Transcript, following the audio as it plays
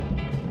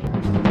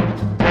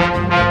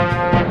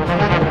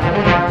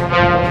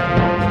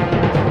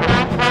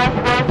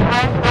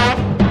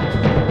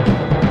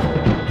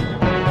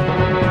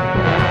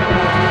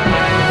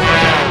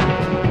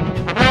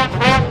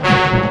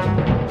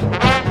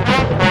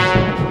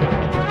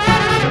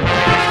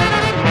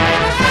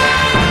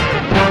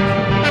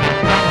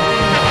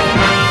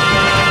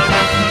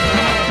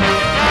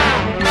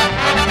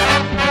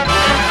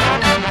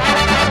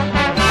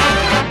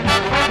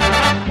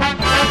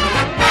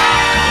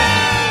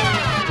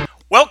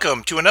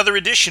Welcome to another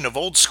edition of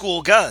Old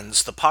School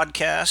Guns, the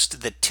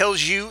podcast that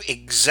tells you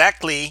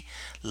exactly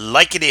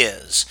like it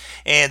is.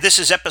 And this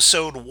is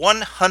episode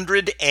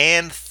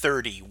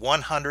 130.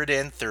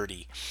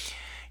 130.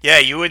 Yeah,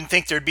 you wouldn't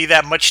think there'd be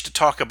that much to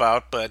talk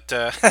about, but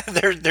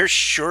there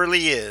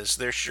surely is.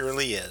 There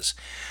surely is.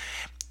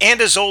 And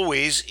as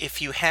always,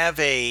 if you have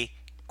a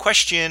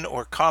question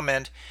or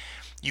comment,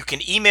 you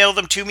can email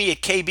them to me at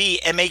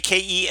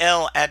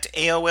kbmakel at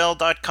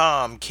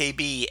AOL.com,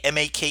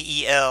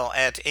 kbmakel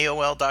at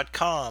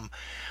AOL.com,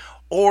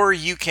 or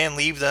you can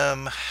leave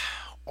them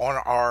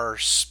on our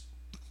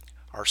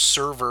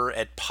server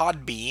at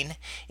Podbean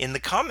in the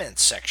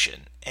comments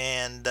section.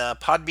 And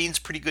Podbean's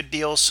a pretty good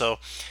deal, so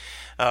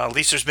at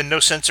least there's been no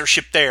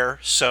censorship there.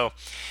 So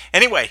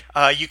anyway,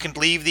 you can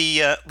leave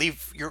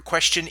your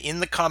question in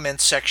the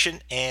comments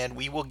section, and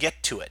we will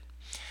get to it.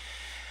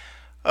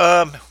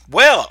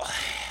 Well,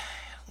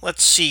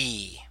 let's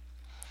see.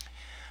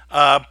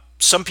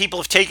 Some people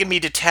have taken me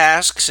to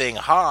task saying,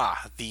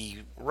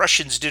 the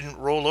Russians didn't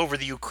roll over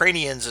the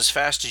Ukrainians as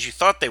fast as you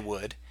thought they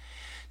would.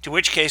 To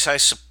which case, I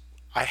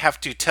have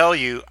to tell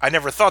you, I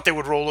never thought they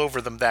would roll over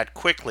them that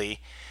quickly.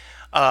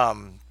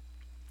 What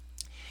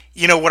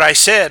I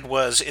said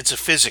was it's a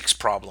physics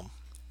problem.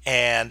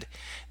 And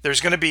there's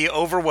going to be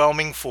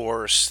overwhelming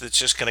force that's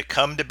just going to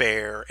come to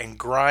bear and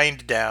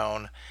grind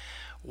down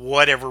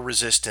whatever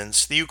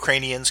resistance the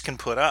Ukrainians can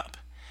put up.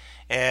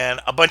 And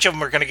a bunch of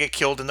them are going to get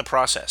killed in the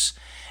process.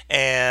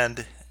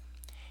 And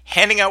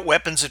handing out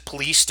weapons at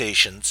police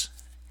stations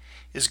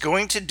is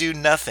going to do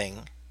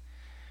nothing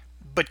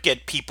but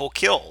get people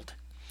killed.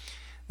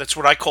 That's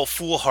what I call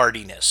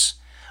foolhardiness.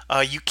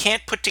 You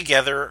can't put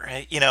together,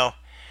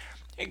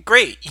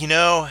 great,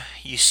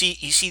 you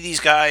see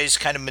these guys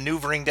kind of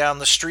maneuvering down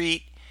the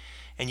street,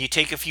 and you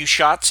take a few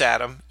shots at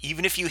them.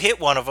 Even if you hit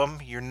one of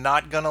them, you're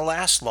not going to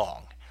last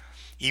long.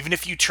 Even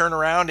if you turn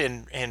around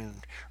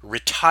and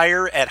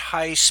retire at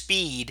high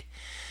speed,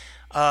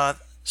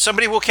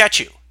 somebody will catch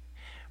you.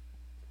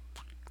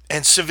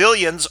 And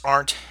civilians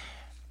aren't,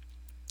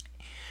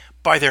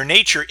 by their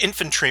nature,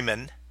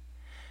 infantrymen,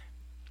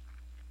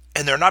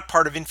 and they're not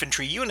part of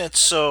infantry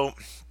units, so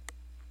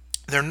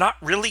they're not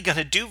really going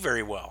to do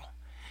very well.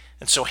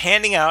 And so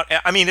handing out,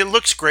 it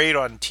looks great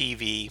on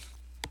TV.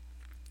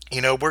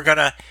 We're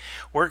gonna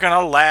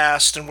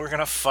last, and we're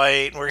gonna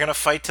fight, and we're gonna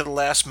fight to the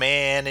last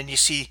man. And you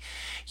see,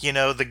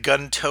 the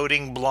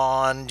gun-toting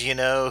blonde,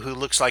 who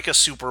looks like a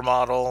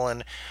supermodel,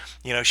 and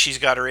she's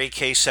got her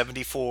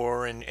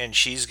AK-74, and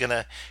she's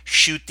gonna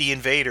shoot the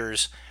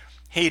invaders.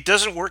 Hey, it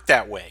doesn't work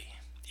that way.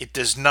 It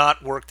does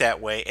not work that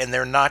way, and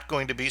they're not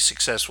going to be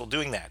successful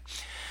doing that.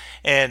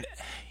 And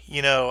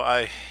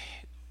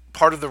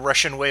part of the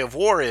Russian way of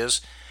war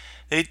is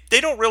they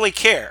don't really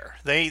care.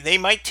 They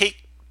might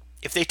take,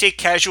 if they take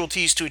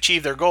casualties to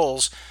achieve their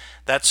goals,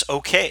 that's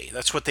okay.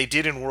 That's what they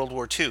did in World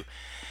War II.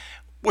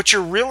 What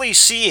you're really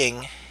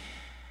seeing,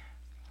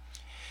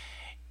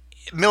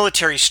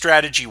 military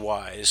strategy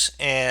wise,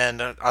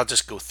 and I'll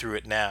just go through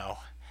it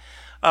now.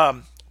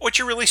 What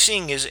you're really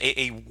seeing is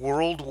a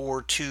World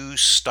War II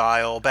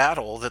style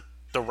battle that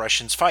the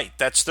Russians fight.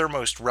 That's their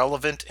most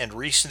relevant and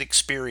recent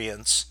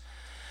experience.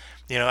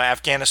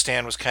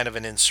 Afghanistan was kind of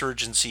an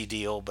insurgency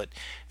deal, but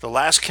the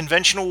last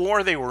conventional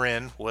war they were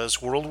in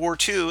was World War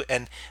II,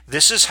 and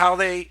this is how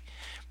they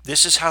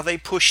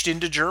pushed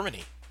into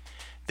Germany.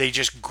 They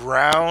just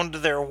ground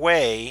their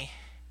way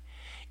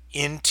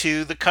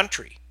into the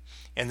country,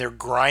 and they're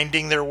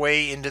grinding their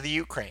way into the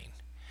Ukraine.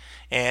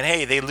 And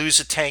hey, they lose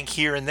a tank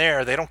here and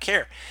there, they don't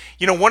care.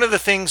 One of the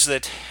things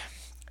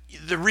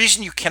the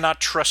reason you cannot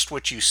trust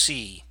what you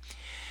see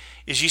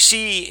is you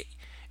see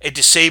a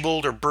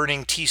disabled or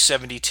burning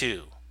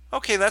T-72.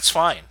 Okay, that's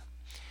fine.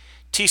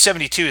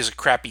 T-72 is a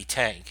crappy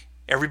tank.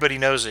 Everybody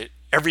knows it.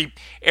 Every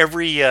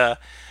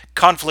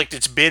conflict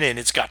it's been in,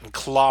 it's gotten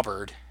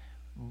clobbered.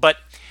 But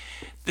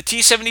the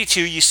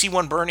T-72, you see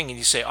one burning and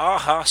you say,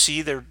 "Aha!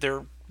 See,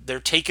 they're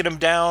taking them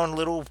down,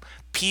 little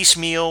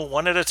piecemeal,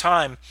 one at a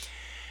time."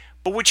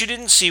 But what you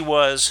didn't see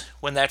was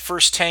when that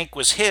first tank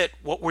was hit,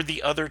 what were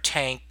the other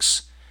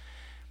tanks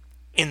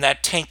in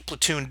that tank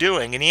platoon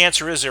doing? And the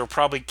answer is they were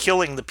probably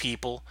killing the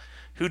people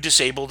who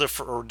disabled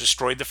or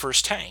destroyed the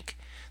first tank.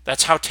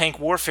 That's how tank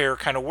warfare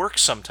kind of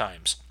works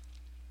sometimes.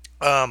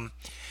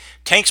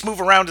 Tanks move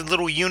around in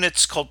little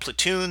units called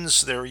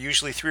platoons. There are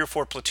usually 3 or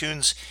 4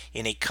 platoons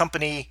in a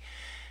company,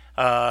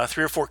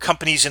 3 or 4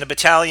 companies in a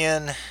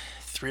battalion,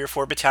 3 or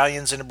 4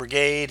 battalions in a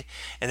brigade,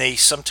 and they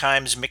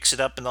sometimes mix it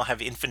up, and they'll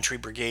have infantry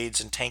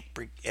brigades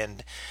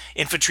and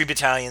infantry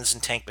battalions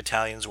and tank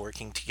battalions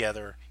working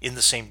together in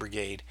the same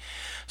brigade.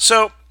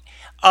 So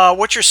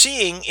what you're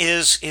seeing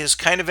is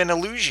kind of an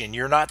illusion.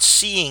 You're not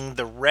seeing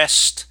the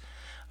rest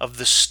of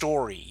the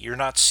story. You're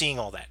not seeing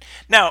all that.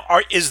 Now,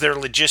 is their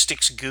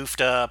logistics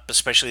goofed up,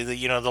 especially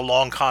the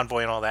long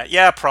convoy and all that?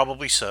 Yeah,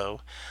 probably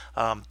so.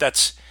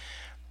 That's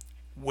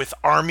with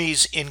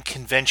armies in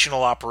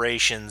conventional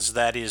operations.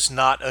 That is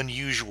not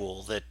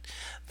unusual.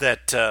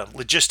 That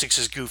logistics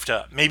is goofed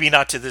up. Maybe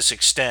not to this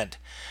extent,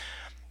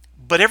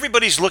 but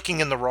everybody's looking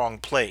in the wrong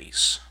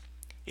place.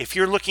 If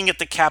you're looking at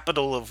the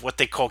capital of what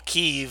they call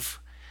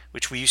Kiev,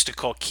 which we used to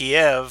call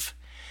Kiev,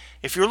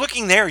 if you're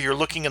looking there, you're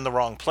looking in the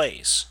wrong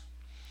place.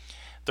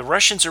 The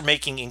Russians are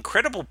making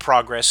incredible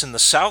progress in the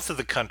south of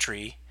the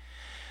country,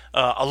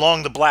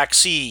 along the Black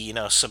Sea,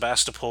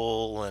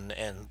 Sebastopol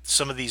and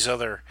some of these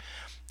other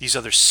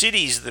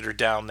cities that are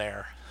down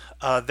there.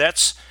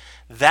 That's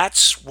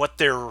what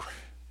they're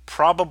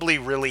probably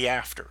really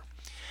after.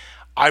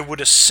 I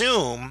would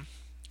assume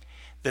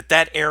that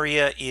that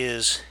area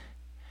is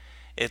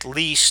at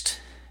least,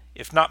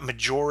 if not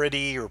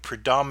majority or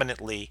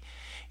predominantly,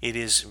 it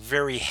is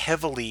very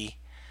heavily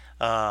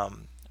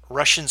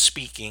Russian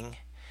speaking.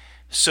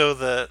 So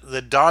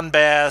the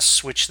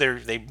Donbass, which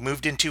they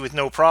moved into with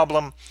no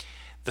problem,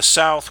 the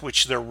South,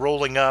 which they're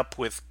rolling up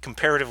with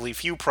comparatively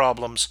few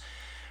problems,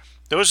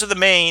 those are the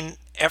main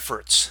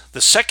efforts.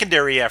 The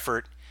secondary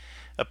effort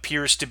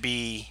appears to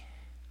be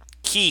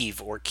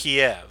Kiev or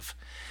Kiev.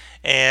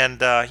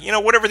 And,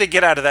 whatever they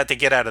get out of that, they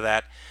get out of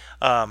that.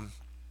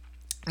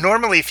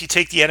 Normally, if you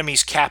take the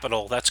enemy's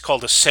capital, that's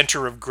called a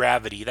center of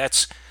gravity.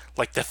 That's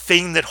like the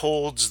thing that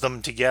holds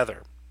them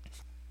together.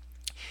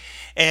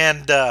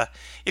 And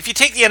if you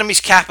take the enemy's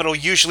capital,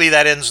 usually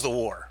that ends the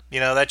war.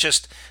 That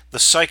just the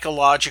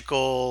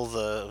psychological,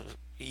 that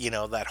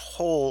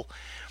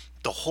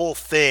the whole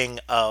thing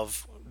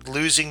of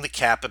losing the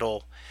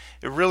capital.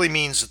 It really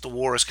means that the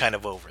war is kind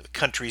of over. The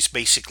country's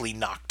basically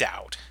knocked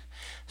out.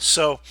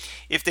 So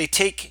if they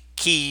take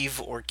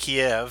Kiev or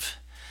Kiev,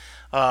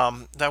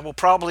 that will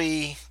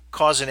probably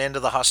cause an end to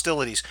the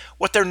hostilities.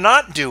 What they're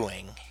not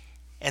doing,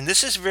 and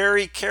this is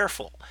very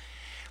careful,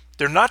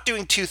 they're not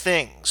doing two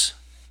things.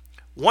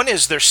 One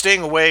is they're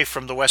staying away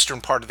from the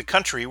western part of the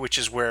country, which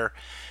is where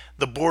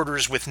the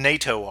borders with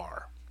NATO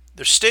are.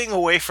 They're staying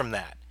away from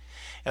that.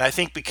 And I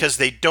think because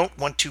they don't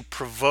want to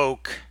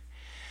provoke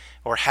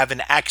or have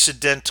an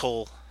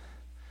accidental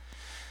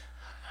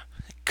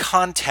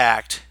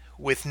contact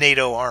with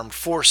NATO armed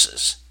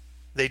forces.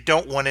 They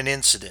don't want an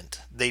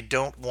incident. They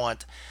don't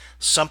want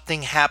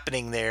something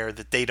happening there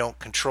that they don't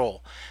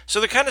control. So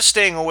they're kind of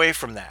staying away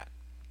from that.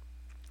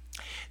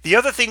 The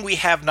other thing we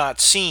have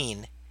not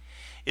seen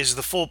is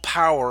the full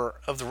power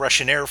of the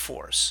Russian Air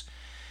Force.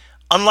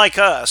 Unlike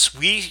us,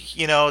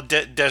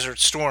 Desert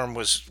Storm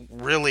was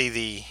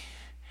really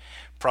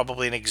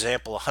probably an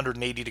example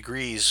 180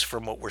 degrees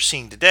from what we're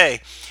seeing today.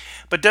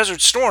 But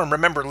Desert Storm,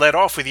 remember, led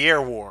off with the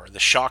air war, the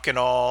shock and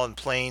awe, and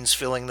planes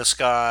filling the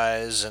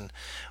skies, and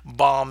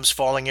bombs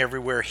falling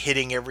everywhere,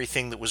 hitting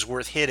everything that was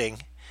worth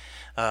hitting,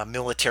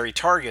 military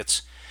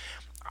targets.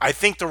 I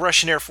think the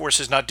Russian Air Force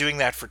is not doing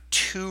that for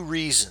two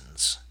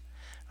reasons.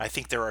 I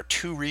think there are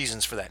two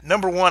reasons for that.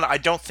 Number one, I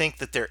don't think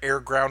that their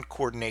air-ground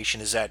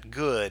coordination is that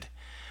good.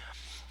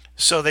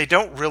 So they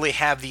don't really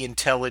have the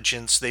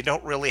intelligence, they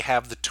don't really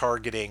have the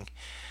targeting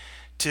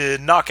to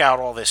knock out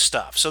all this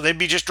stuff. So they'd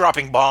be just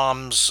dropping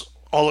bombs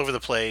all over the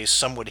place.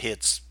 Some would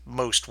hit,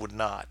 most would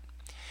not.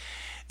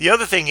 The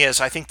other thing is,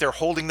 I think they're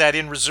holding that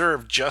in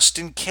reserve just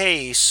in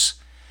case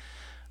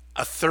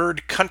a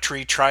third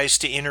country tries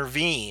to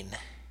intervene.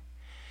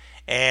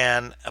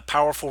 And a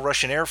powerful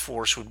Russian Air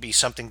Force would be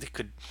something that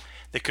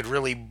could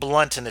really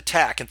blunt an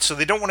attack. And so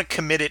they don't want to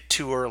commit it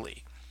too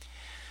early.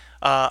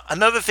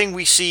 Another thing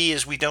we see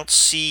is we don't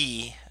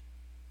see,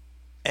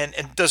 and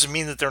it doesn't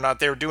mean that they're not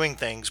there doing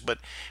things, but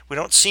we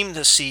don't seem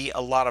to see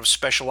a lot of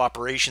special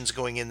operations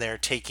going in there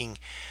taking,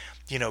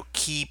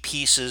 key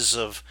pieces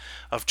of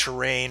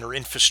terrain or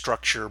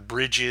infrastructure,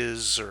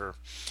 bridges or,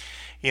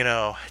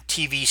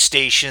 TV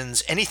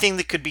stations, anything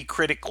that could be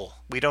critical.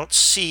 We don't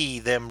see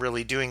them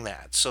really doing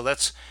that. So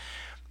that's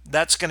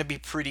going to be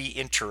pretty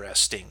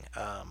interesting.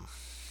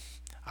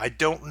 I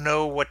don't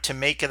know what to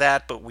make of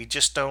that, but we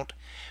just don't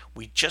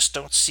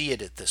see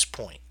it at this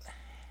point.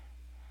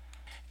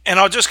 And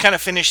I'll just kind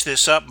of finish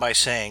this up by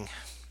saying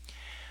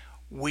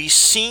we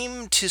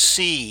seem to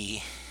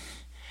see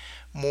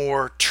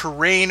more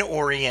terrain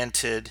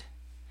oriented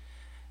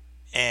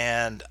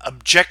and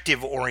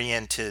objective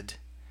oriented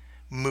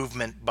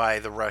movement by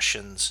the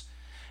Russians.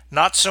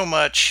 Not so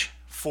much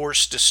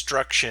force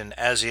destruction,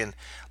 as in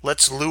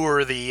let's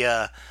lure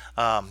the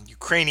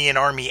Ukrainian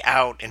army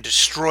out and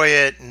destroy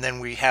it, and then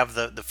we have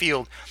the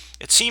field.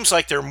 It seems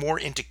like they're more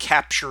into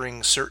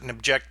capturing certain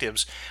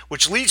objectives,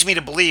 which leads me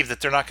to believe that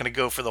they're not going to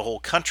go for the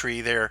whole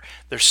country. They're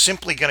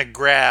simply going to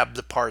grab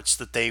the parts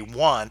that they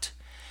want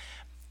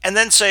and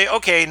then say,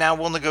 okay, now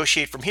we'll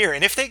negotiate from here.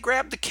 And if they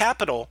grab the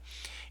capital,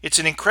 it's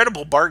an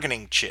incredible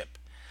bargaining chip.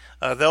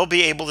 They'll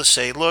be able to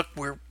say, look,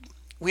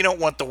 we don't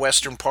want the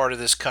western part of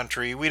this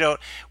country. We don't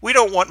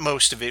want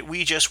most of it.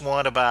 We just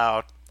want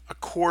about a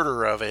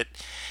quarter of it,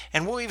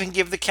 and we'll even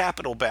give the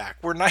capital back.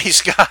 We're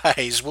nice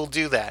guys. We'll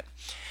do that.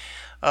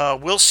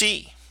 We'll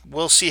see.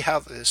 We'll see how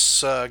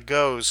this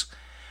goes.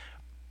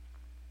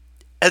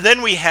 And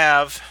then we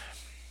have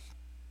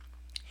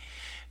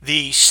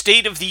the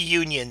State of the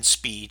Union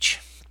speech,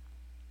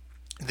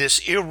 this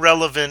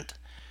irrelevant,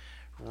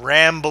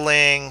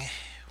 rambling,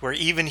 where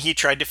even he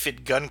tried to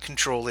fit gun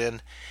control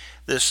in,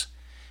 this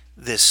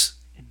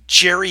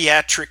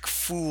geriatric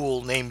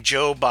fool named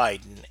Joe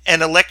Biden,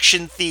 an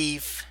election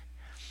thief,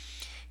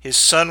 His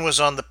son was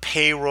on the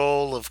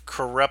payroll of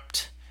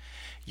corrupt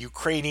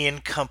Ukrainian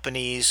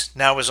companies,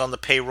 now is on the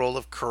payroll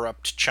of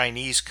corrupt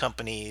Chinese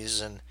companies,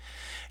 and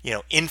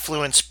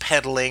influence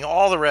peddling,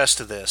 all the rest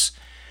of this.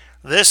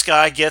 This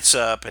guy gets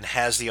up and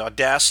has the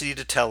audacity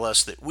to tell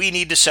us that we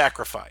need to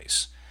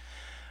sacrifice.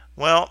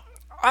 Well,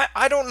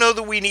 I don't know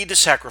that we need to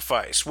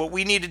sacrifice. What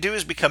we need to do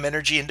is become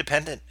energy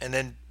independent. And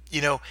then,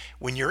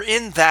 when you're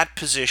in that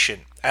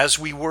position, as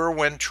we were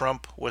when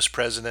Trump was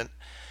president,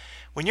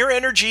 when you're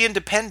energy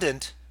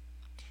independent,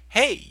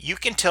 hey, you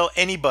can tell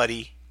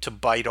anybody to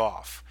bite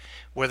off.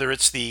 Whether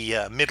it's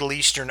the Middle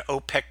Eastern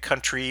OPEC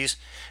countries,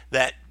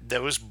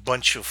 those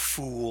bunch of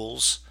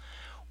fools,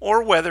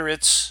 or whether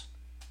it's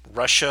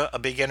Russia, a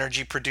big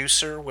energy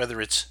producer, whether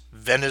it's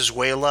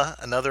Venezuela,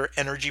 another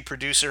energy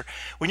producer.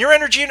 When you're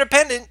energy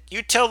independent,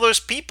 you tell those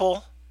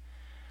people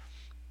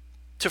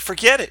to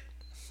forget it,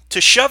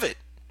 to shove it.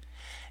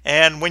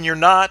 And when you're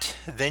not,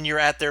 then you're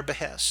at their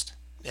behest.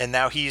 And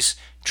now he's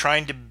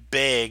trying to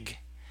beg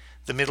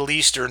the Middle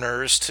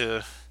Easterners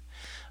to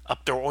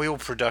up their oil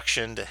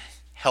production to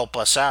help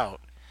us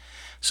out.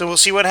 So we'll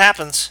see what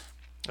happens.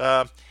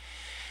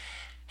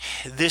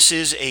 This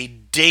is a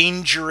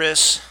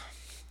dangerous,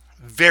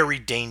 very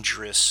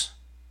dangerous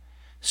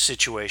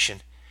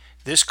situation.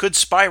 This could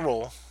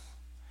spiral.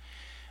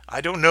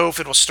 I don't know if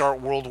it'll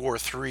start World War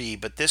III,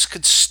 but this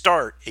could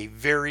start a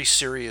very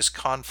serious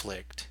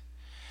conflict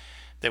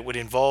that would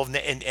involve,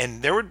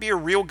 and there would be a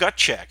real gut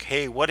check.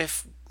 Hey, what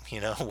if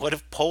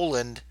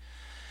Poland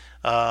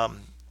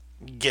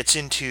gets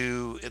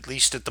into, at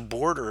least at the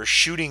border, a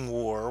shooting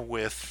war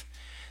with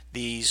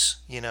these,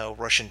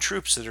 Russian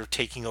troops that are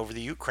taking over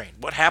the Ukraine?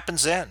 What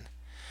happens then?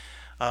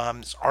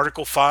 Does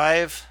Article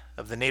 5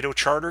 of the NATO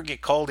Charter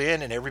get called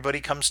in and everybody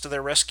comes to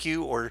their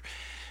rescue? Or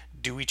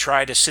do we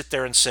try to sit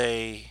there and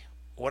say,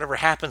 whatever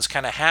happens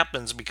kind of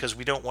happens because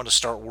we don't want to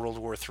start World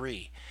War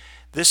III?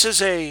 This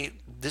is a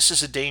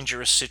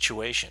dangerous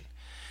situation.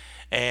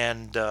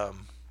 And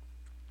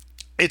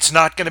it's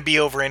not going to be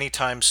over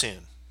anytime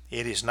soon.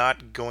 It is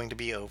not going to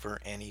be over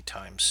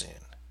anytime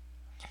soon.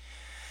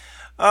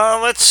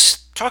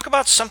 Let's talk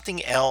about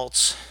something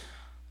else.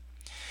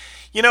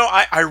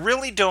 I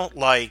really don't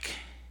like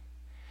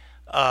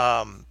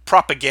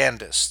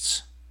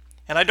propagandists.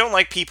 And I don't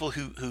like people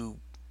who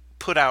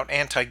put out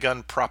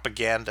anti-gun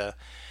propaganda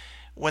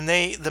when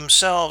they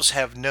themselves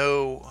have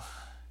no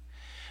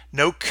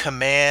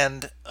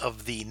command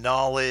of the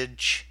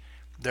knowledge.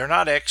 They're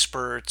not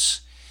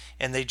experts,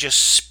 and they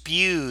just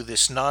spew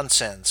this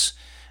nonsense.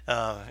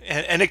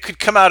 And it could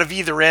come out of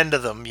either end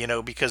of them,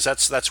 because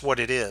that's what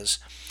it is.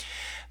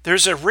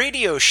 There's a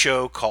radio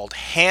show called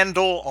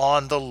Handle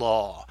on the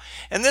Law,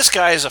 and this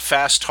guy is a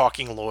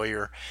fast-talking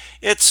lawyer.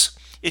 It's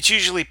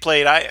usually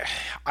played.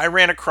 I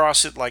ran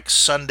across it like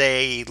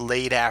Sunday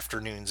late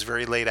afternoons,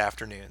 very late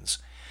afternoons,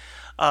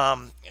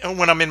 and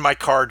when I'm in my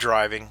car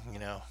driving.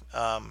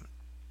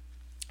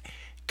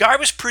 Guy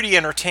was pretty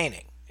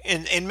entertaining.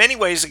 In many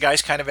ways, the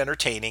guy's kind of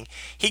entertaining.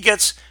 He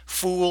gets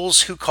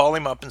fools who call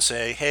him up and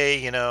say,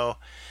 hey, a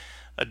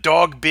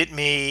dog bit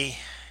me.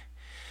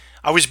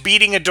 I was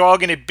beating a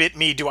dog and it bit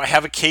me. Do I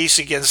have a case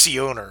against the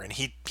owner? And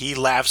he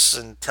laughs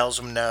and tells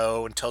them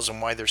no and tells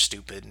them why they're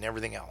stupid and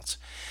everything else.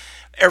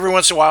 Every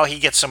once in a while, he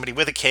gets somebody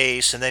with a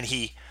case, and then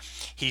he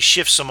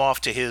shifts them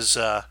off to his.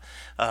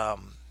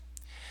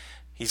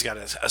 He's got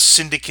a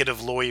syndicate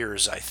of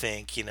lawyers, I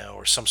think,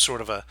 or some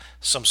sort of a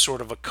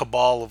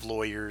cabal of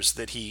lawyers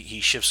that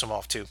he shifts them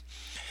off to.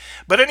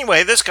 But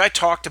anyway, this guy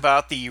talked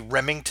about the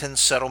Remington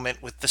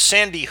settlement with the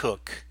Sandy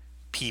Hook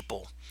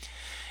people.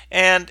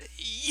 And,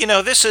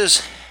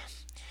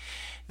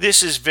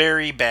 this is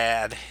very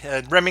bad.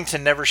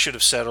 Remington never should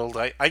have settled.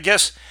 I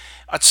guess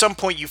at some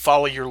point you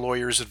follow your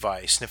lawyer's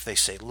advice. And if they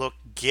say, look,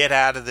 get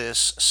out of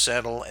this,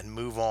 settle, and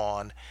move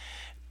on,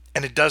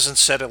 and it doesn't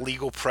set a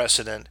legal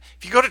precedent.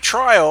 If you go to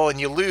trial and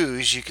you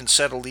lose, you can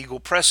set a legal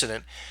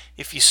precedent.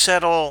 If you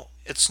settle,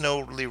 it's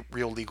no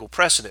real legal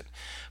precedent.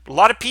 But a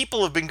lot of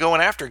people have been going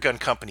after gun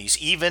companies.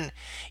 Even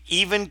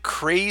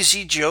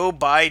crazy Joe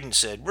Biden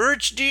said,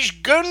 "It's these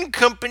gun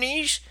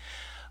companies."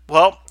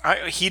 Well,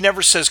 he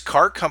never says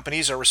car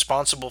companies are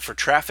responsible for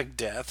traffic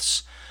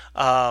deaths.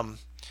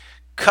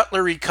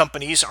 Cutlery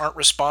companies aren't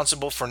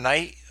responsible for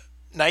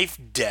knife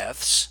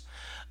deaths.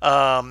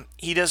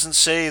 He doesn't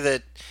say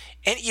that,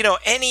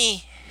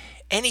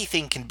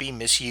 anything can be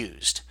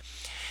misused.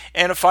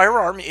 And a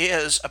firearm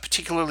is a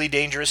particularly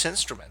dangerous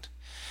instrument,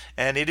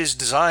 and it is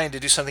designed to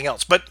do something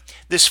else. But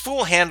this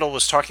fool Handel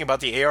was talking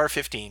about the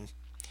AR-15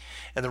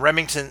 and the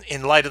Remington,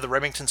 in light of the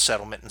Remington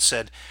settlement, and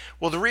said,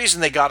 well, the reason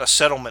they got a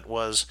settlement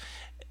was,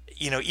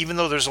 even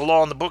though there's a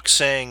law in the book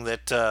saying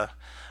that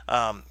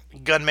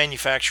gun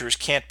manufacturers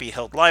can't be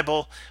held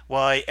liable,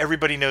 why,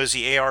 everybody knows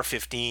the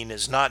AR-15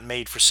 is not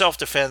made for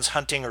self-defense,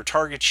 hunting, or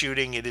target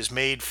shooting. It is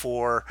made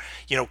for,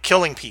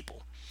 killing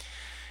people,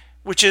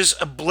 which is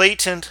a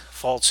blatant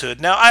falsehood.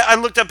 Now, I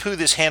looked up who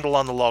this Handle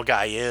on the Law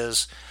guy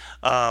is.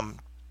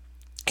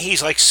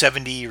 He's like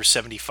 70 or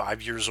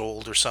 75 years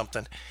old or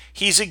something.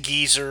 He's a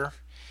geezer.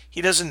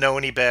 He doesn't know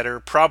any better.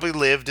 Probably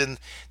lived in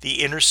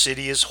the inner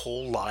city his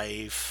whole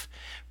life.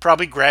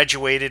 Probably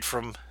graduated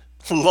from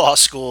law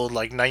school in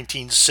like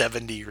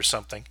 1970 or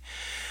something.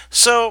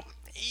 So,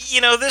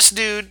 this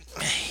dude,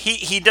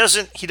 he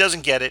doesn't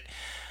get it.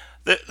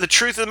 The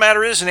truth of the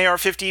matter is, an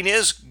AR-15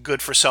 is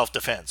good for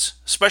self-defense,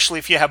 especially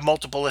if you have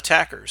multiple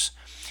attackers.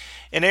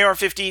 An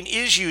AR-15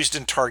 is used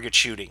in target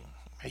shooting.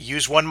 I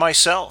use one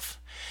myself.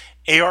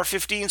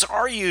 AR-15s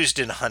are used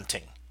in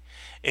hunting.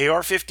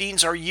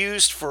 AR-15s are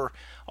used for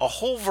a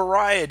whole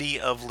variety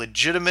of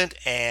legitimate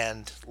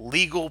and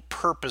legal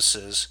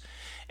purposes,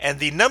 and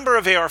the number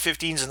of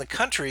AR-15s in the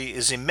country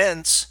is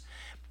immense,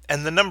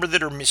 and the number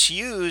that are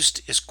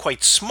misused is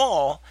quite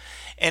small.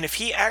 And if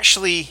he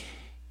actually,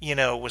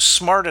 was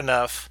smart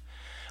enough,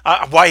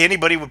 why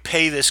anybody would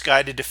pay this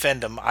guy to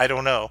defend him, I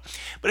don't know.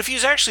 But if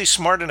he's actually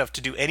smart enough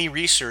to do any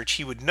research,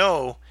 he would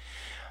know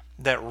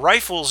that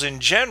rifles in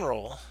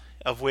general,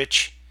 of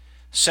which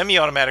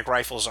semi-automatic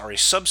rifles are a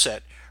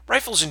subset,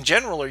 rifles in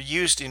general are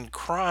used in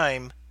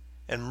crime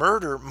and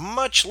murder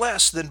much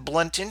less than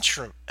blunt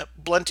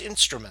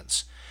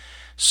instruments.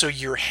 So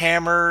your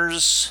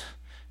hammers,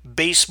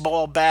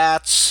 baseball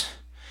bats,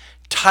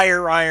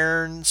 tire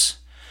irons,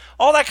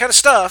 all that kind of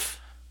stuff,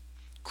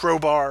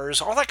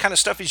 crowbars, all that kind of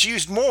stuff is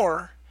used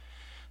more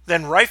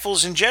than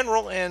rifles in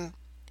general and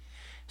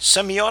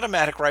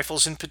semi-automatic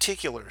rifles in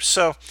particular.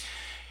 So,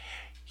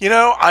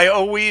 I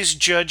always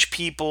judge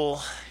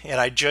people, and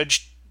I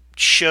judge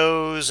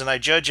shows, and I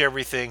judge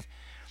everything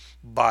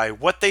by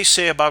what they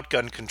say about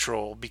gun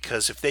control,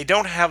 because if they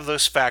don't have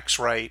those facts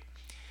right,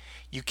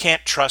 you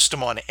can't trust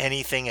them on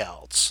anything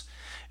else.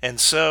 And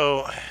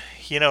so,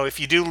 if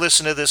you do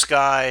listen to this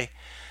guy,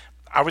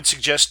 I would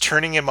suggest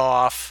turning him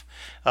off.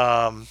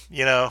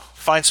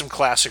 Find some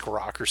classic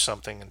rock or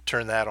something and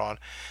turn that on.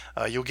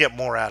 You'll get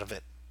more out of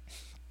it.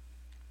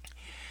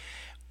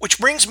 Which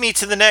brings me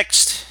to the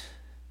next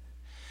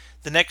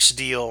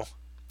deal.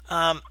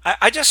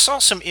 I just saw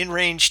some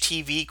in-range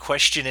TV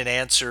question and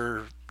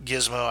answer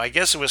gizmo. I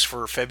guess it was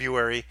for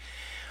February,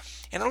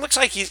 and it looks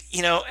like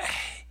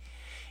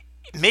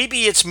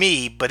maybe it's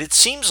me, but it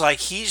seems like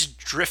he's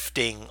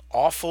drifting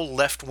awful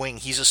left wing.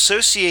 He's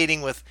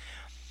associating with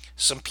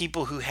some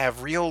people who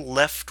have real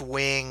left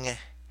wing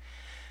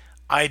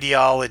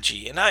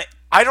ideology, and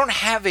I don't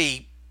have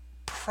a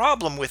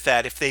problem with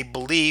that if they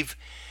believe.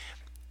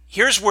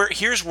 Here's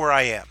where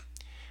I am.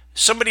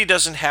 Somebody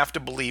doesn't have to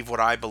believe what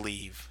I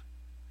believe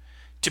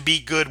to be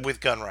good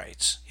with gun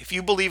rights. If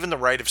you believe in the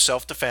right of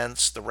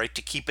self-defense, the right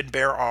to keep and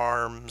bear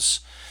arms,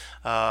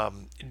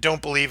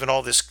 don't believe in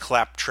all this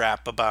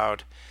claptrap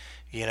about,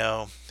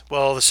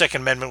 well, the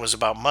Second Amendment was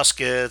about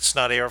muskets,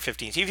 not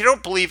AR-15s. If you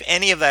don't believe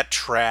any of that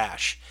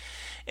trash,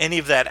 any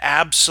of that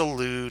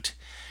absolute,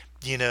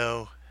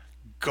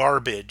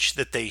 garbage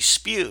that they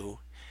spew,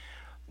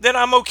 then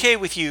I'm okay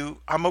with you.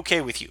 I'm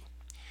okay with you.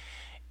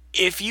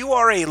 If you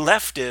are a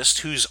leftist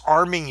who's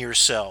arming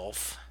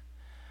yourself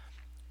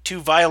to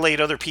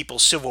violate other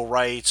people's civil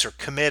rights or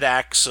commit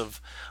acts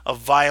of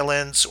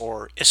violence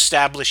or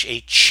establish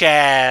a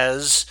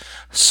Chaz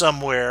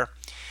somewhere,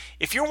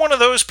 if you're one of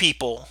those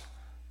people,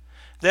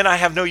 then I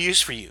have no use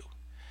for you.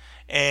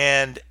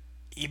 And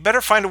you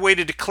better find a way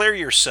to declare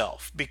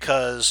yourself,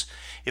 because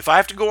if I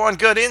have to go on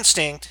gut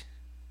instinct,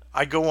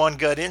 I go on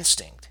gut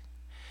instinct.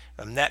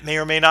 And that may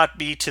or may not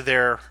be to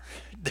their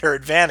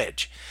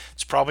advantage.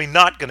 It's probably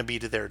not going to be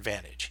to their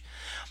advantage.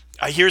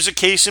 Here's a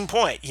case in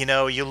point.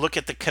 You look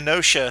at the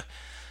Kenosha,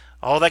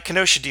 all that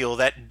Kenosha deal,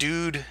 that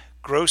dude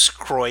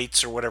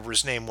Grosskreutz or whatever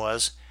his name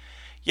was.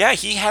 Yeah,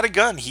 he had a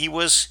gun. He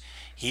was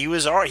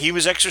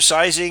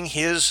exercising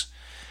his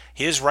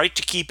right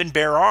to keep and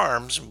bear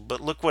arms.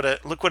 But look what a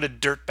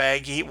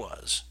dirtbag he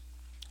was.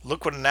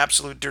 Look what an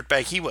absolute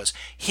dirtbag he was.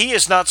 He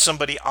is not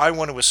somebody I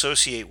want to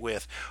associate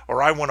with,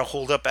 or I want to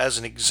hold up as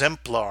an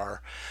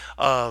exemplar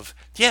of,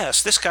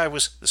 yes, this guy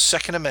was the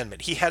Second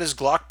Amendment. He had his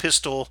Glock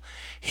pistol,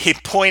 he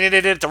pointed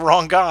it at the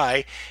wrong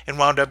guy, and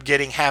wound up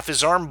getting half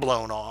his arm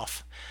blown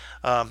off.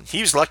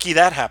 He was lucky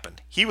that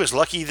happened. He was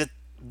lucky that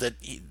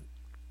he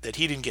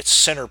didn't get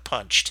center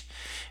punched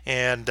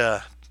and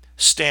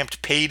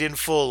stamped paid in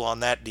full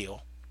on that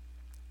deal.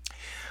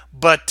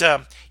 But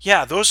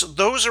yeah,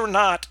 those are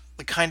not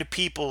the kind of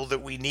people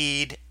that we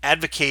need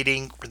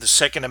advocating for the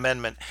Second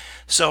Amendment.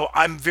 So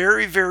I'm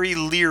very, very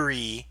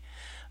leery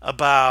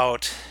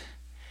about,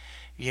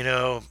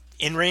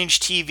 in-range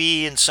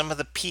TV and some of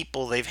the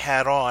people they've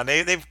had on.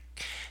 They've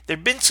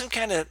been some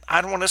kind of, I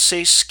don't want to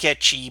say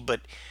sketchy,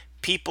 but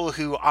people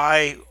who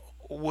I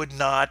would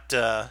not,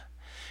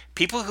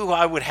 people who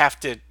I would have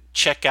to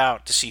check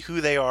out to see who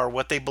they are,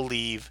 what they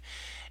believe,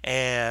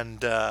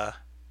 and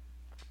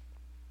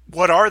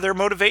what are their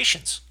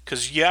motivations,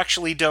 because you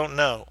actually don't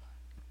know.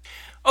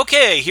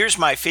 Okay, here's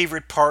my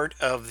favorite part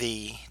of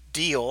the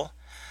deal.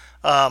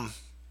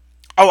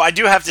 I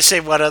do have to say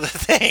one other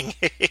thing.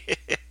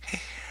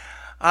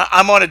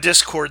 I'm on a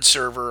Discord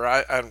server.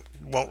 I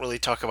won't really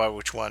talk about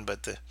which one,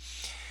 but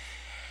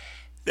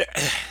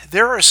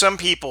there are some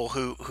people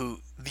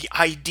who the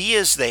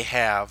ideas they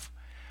have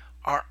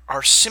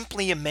are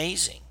simply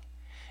amazing.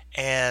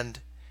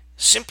 and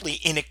simply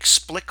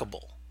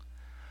inexplicable.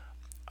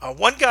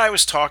 One guy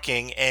was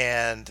talking,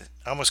 and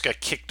I almost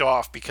got kicked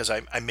off because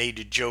I made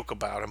a joke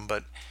about him,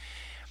 but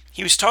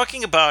he was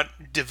talking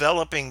about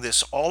developing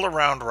this all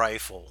around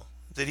rifle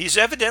that he's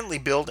evidently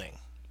building,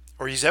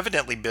 or he's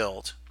evidently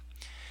built.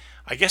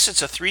 I guess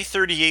it's a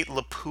 338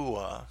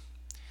 Lapua,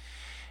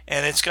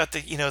 and it's got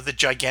the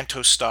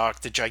giganto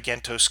stock, the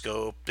giganto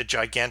scope, the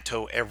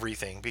giganto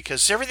everything,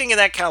 because everything in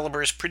that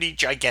caliber is pretty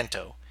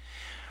giganto.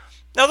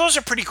 Now those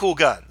are pretty cool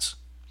guns,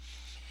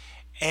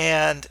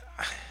 and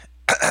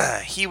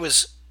he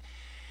was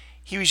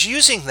he was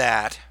using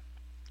that,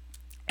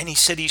 and he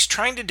said he's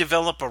trying to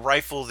develop a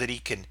rifle that he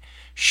can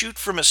shoot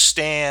from a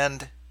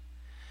stand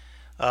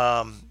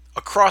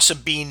across a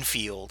bean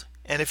field.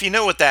 And if you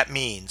know what that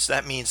means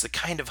the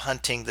kind of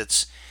hunting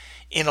that's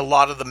in a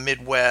lot of the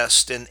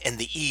Midwest and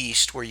the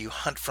East, where you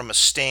hunt from a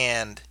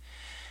stand,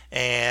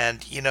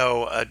 and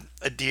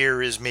a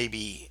deer is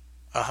maybe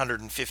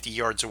 150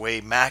 yards away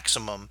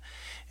maximum,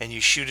 and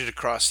you shoot it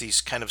across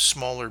these kind of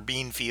smaller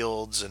bean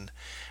fields and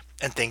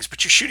things,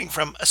 but you're shooting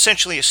from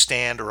essentially a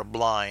stand or a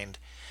blind.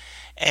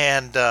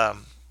 And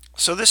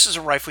so this is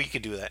a rifle you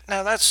could do that.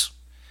 Now that's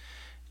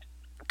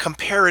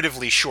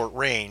comparatively short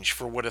range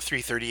for what a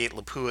 338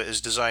 Lapua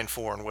is designed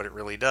for and what it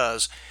really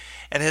does.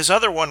 And his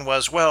other one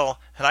was,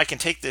 well, and I can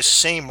take this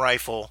same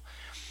rifle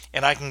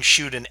and I can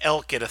shoot an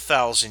elk at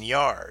 1,000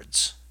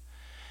 yards.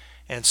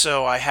 And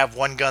so I have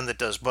one gun that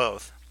does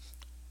both.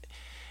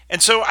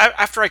 And so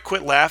after I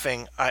quit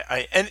laughing,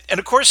 and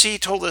of course he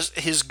told us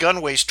his gun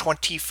weighs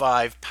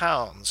 25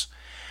 pounds.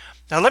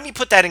 Now let me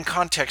put that in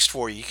context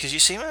for you, because you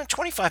say,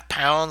 25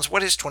 pounds,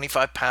 what is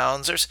 25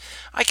 pounds?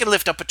 I can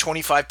lift up a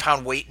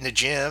 25-pound weight in the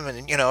gym,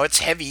 and it's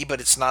heavy,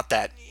 but it's not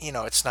that,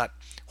 it's not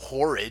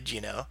horrid.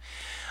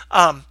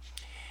 Um,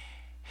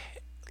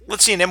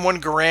 let's see, an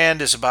M1 Garand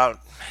is about,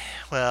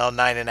 well,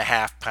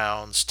 9.5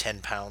 pounds,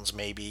 10 pounds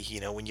maybe,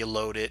 when you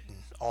load it and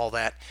all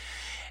that.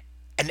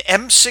 An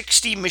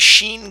M60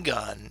 machine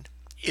gun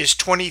is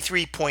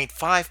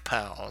 23.5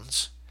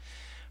 pounds,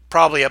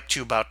 probably up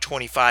to about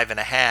 25 and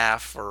a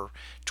half or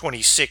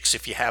 26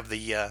 if you have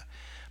the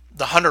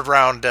 100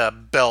 round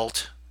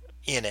belt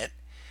in it.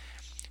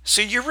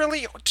 So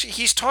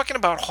he's talking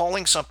about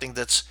hauling something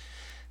that's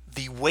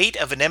the weight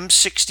of an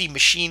M60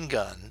 machine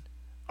gun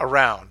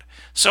around.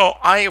 So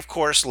I, of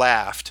course,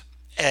 laughed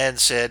and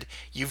said,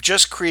 "You've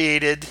just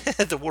created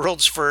the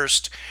world's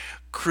first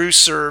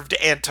crew-served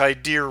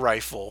anti-deer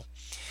rifle."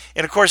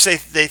 And of course, they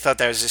thought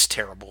that was just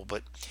terrible,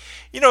 but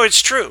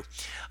it's true.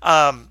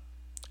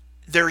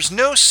 There's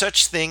no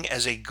such thing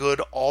as a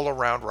good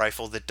all-around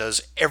rifle that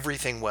does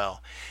everything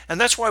well, and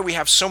that's why we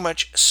have so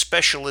much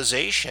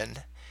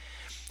specialization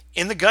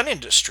in the gun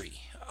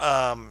industry.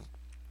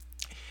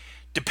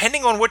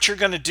 Depending on what you're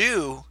going to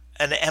do,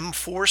 an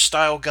M4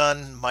 style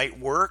gun might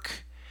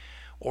work,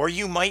 or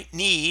you might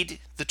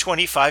need the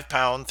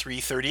 25-pound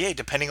 338,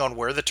 depending on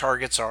where the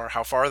targets are,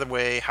 how far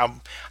away,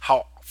 how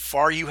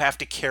far you have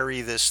to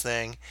carry this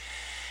thing.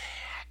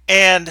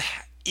 And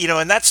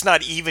and that's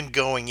not even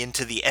going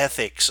into the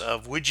ethics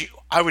of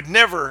I would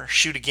never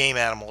shoot a game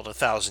animal at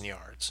 1,000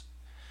 yards.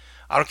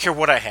 I don't care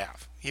what I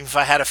have. Even if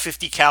I had a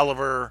 50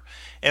 caliber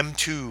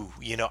M2,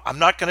 I'm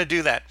not going to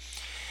do that,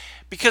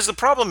 because the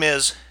problem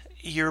is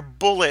your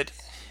bullet,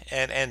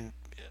 and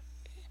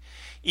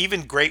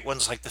even great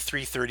ones like the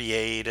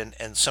 338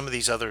 and some of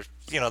these other,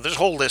 there's a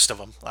whole list of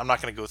them. I'm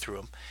not going to go through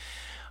them.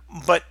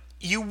 But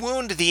you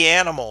wound the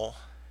animal,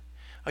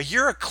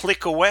 you're a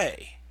click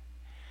away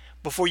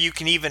before you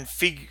can even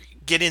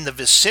get in the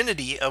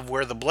vicinity of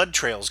where the blood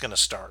trail is going to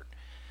start.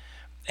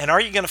 And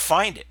are you going to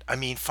find it? I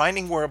mean,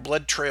 finding where a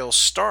blood trail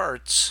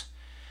starts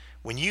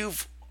when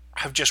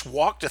have just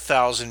walked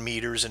 1,000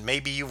 meters, and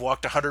maybe you've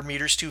walked 100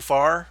 meters too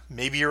far,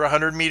 maybe you're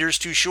 100 meters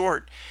too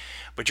short,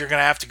 but you're going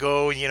to have to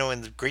go,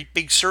 in the great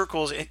big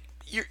circles.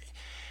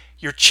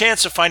 Your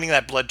chance of finding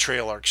that blood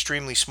trail are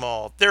extremely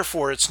small.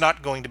 Therefore, it's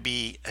not going to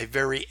be a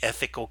very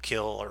ethical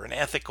kill or an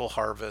ethical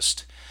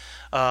harvest.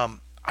 I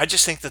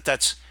just think that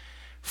that's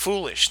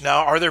foolish.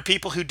 Now, are there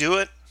people who do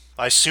it?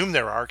 I assume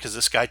there are, because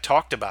this guy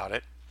talked about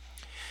it.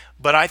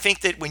 But I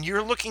think that when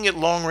you're looking at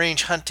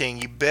long-range hunting,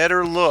 you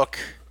better look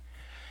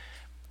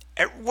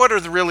at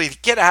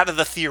get out of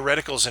the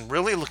theoreticals and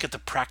really look at the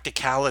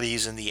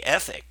practicalities and the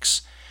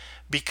ethics.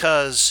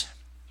 Because,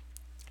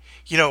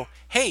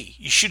 hey,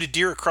 you shoot a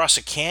deer across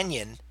a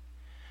canyon.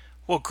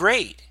 Well,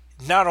 great.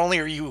 Not only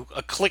are you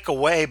a click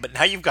away, but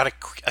now you've got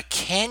a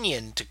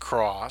canyon to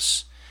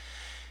cross.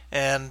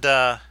 And,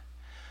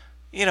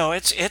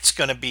 it's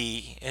going to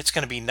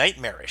be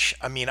nightmarish.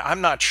 I mean, I'm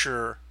not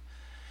sure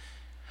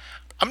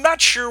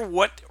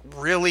what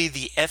really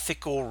the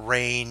ethical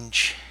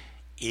range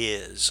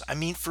is. I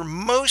mean, for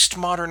most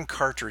modern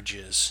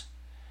cartridges,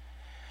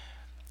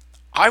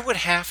 I would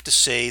have to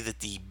say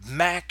that the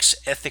max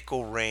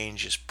ethical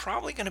range is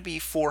probably going to be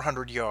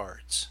 400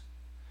 yards.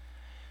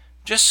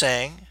 Just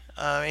saying.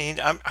 I mean,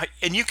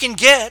 and you can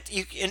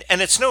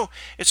and it's no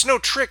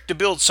trick to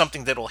build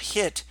something that'll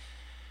hit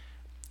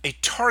a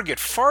target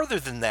farther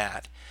than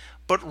that,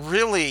 but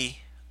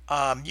really,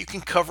 You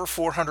can cover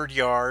 400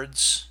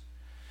 yards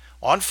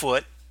on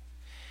foot,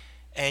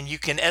 and you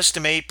can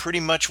estimate pretty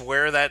much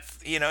where that,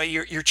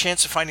 your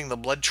chance of finding the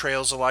blood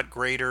trail is a lot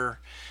greater.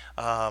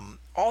 All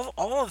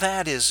of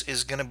that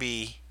is going to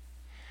be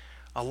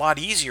a lot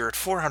easier at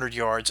 400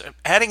 yards.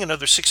 Adding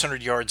another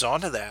 600 yards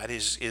onto that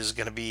is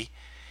going to be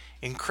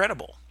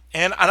incredible.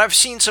 And I've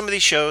seen some of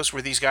these shows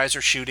where these guys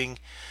are shooting,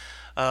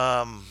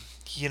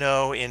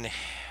 in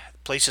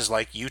places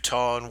like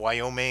Utah and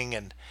Wyoming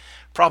and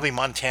probably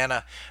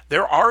Montana.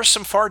 There are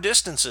some far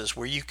distances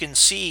where you can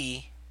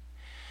see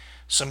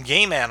some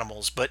game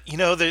animals, but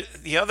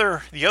the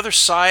other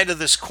side of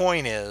this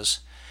coin is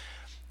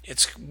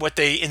it's what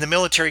they in the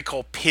military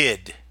call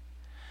PID,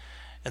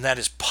 and that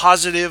is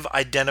positive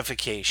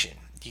identification.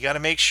 You got to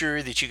make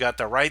sure that you got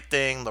the right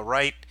thing,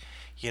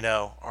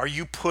 are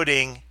you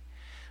putting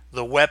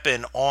the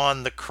weapon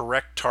on the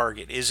correct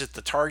target? Is it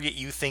the target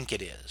you think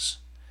it is?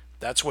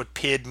 That's what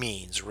PID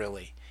means,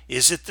 really.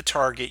 Is it the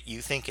target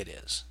you think it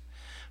is?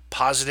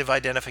 Positive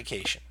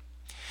identification.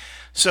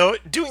 So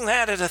doing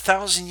that at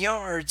 1,000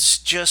 yards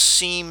just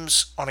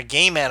seems on a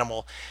game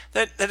animal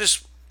that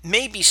is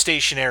maybe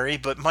stationary,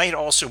 but might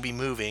also be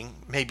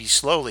moving, maybe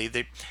slowly.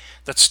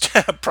 That's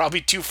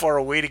probably too far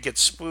away to get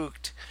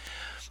spooked.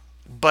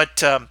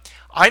 But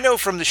I know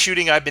from the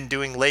shooting I've been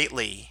doing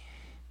lately,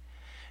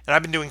 and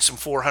I've been doing some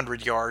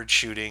 400-yard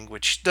shooting,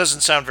 which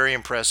doesn't sound very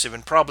impressive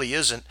and probably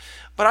isn't,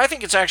 but I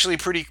think it's actually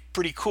pretty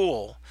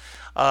cool.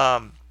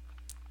 But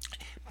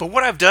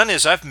what I've done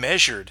is I've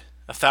measured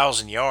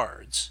 1,000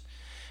 yards,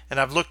 and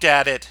I've looked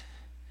at it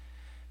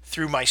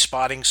through my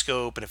spotting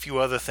scope and a few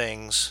other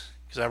things,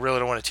 because I really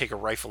don't want to take a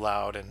rifle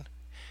out, and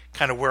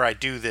kind of where I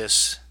do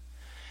this,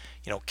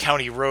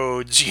 county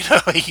roads,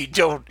 you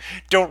don't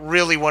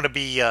really want to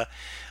be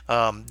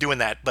doing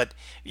that. But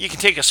you can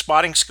take a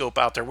spotting scope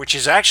out there, which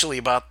is actually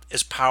about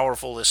as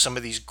powerful as some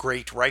of these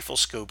great rifle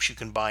scopes you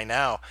can buy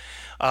now.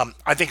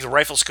 I think the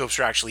rifle scopes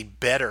are actually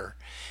better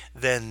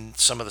than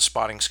some of the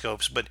spotting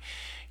scopes. But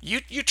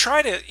you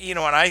try to, and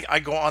I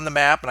go on the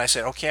map and I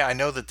say, okay, I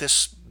know that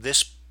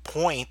this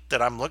point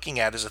that I'm looking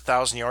at is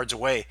 1,000 yards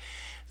away.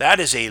 That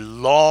is a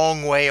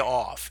long way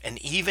off, and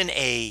even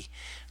a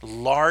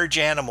large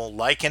animal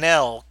like an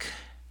elk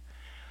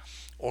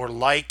or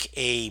like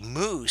a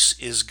moose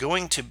is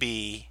going to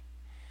be,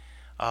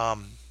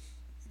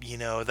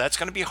 that's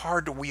going to be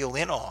hard to wheel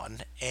in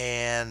on.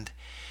 And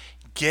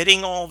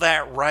getting all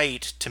that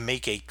right to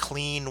make a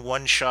clean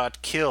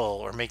one-shot kill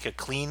or make a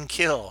clean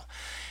kill,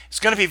 it's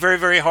going to be very,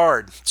 very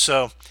hard.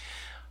 So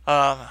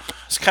I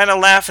was kind of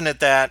laughing at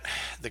that.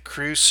 The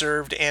crew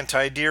served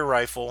anti-deer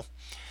rifle.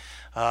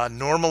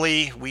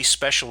 Normally, we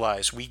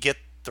specialize. We get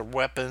the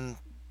weapon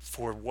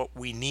for what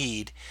we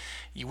need.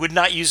 You would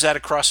not use that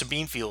across a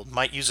bean field.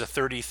 Might use a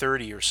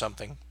 30-30 or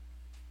something.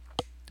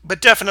 But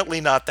definitely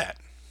not that.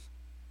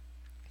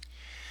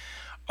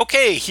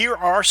 Okay, here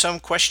are some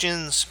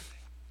questions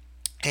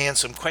and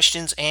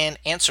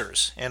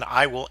answers. And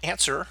I will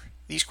answer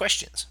these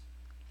questions.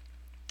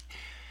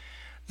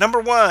 Number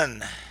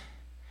 1.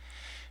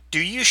 Do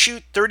you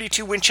shoot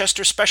 .32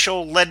 Winchester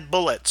Special lead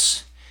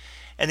bullets?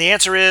 And the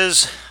answer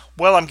is,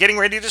 well, I'm getting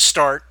ready to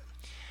start.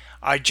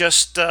 I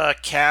just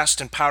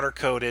cast and powder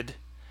coated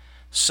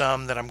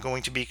some that I'm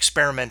going to be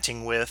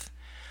experimenting with.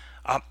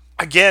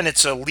 Again,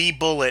 it's a Lee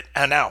bullet.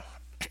 And now,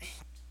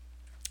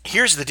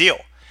 here's the deal.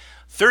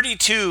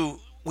 .32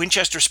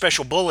 Winchester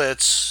Special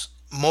bullets,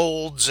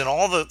 molds, and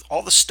all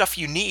the stuff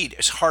you need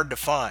is hard to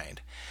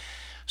find.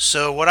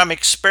 So what I'm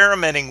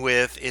experimenting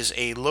with is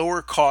a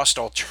lower cost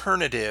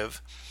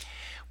alternative,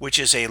 which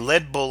is a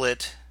lead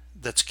bullet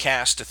that's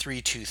cast to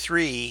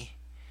 .323.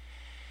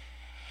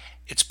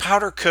 It's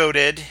powder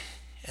coated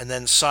and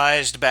then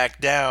sized back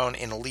down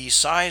in a Lee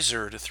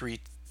sizer to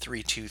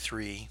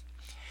 .323.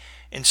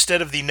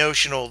 Instead of the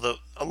notional,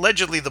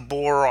 allegedly the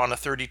bore on a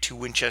 .32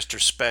 Winchester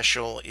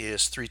Special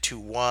is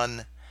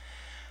 .321.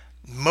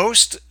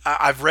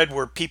 I've read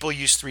where people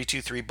use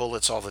 .323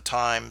 bullets all the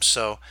time,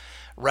 so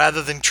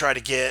rather than try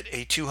to get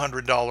a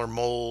 $200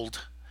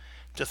 mold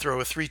to throw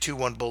a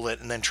 .321 bullet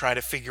and then try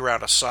to figure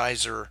out a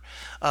sizer,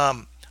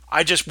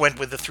 I just went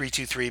with the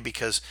 .323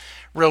 because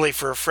really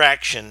for a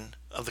fraction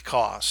of the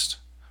cost.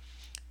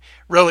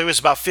 Really, it was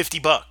about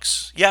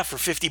 $50. Yeah, for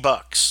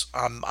 $50,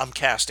 I'm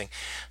casting.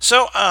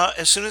 So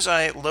as soon as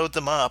I load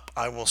them up,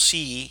 I will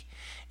see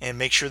and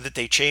make sure that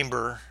they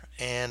chamber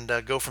and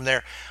go from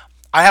there.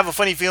 I have a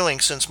funny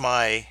feeling since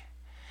my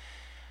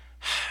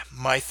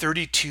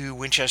 .32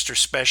 Winchester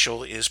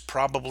Special is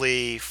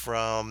probably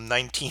from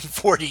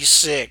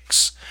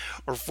 1946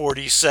 or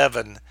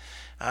 47.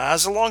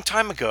 That's a long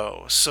time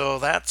ago. So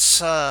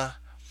that's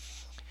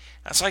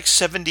like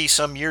 70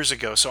 some years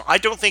ago. So I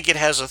don't think it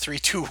has a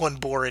 .321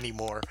 bore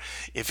anymore,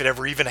 if it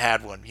ever even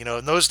had one.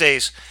 In those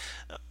days,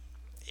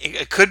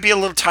 it could be a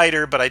little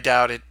tighter, but I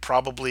doubt it.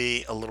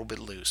 Probably a little bit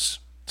loose.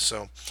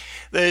 So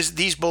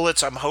these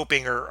bullets, I'm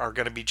hoping, are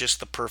going to be just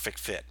the perfect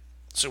fit.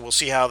 So we'll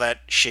see how that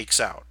shakes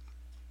out.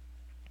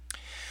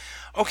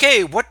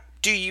 Okay, what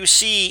do you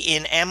see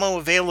in ammo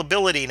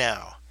availability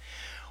now?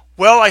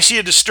 Well, I see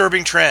a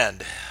disturbing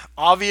trend.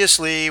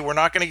 Obviously, we're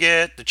not going to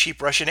get the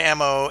cheap Russian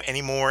ammo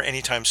anymore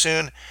anytime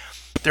soon.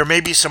 There may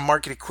be some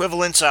market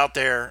equivalents out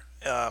there.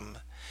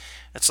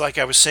 It's like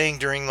I was saying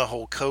during the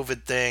whole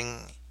COVID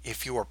thing.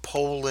 If you are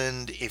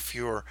Poland, if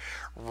you're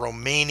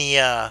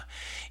Romania,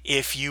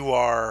 if you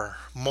are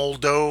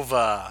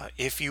Moldova,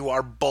 if you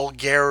are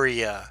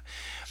Bulgaria,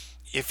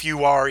 if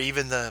you are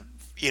even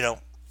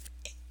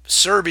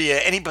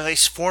Serbia, any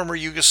place, former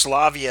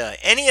Yugoslavia,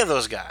 any of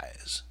those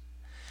guys,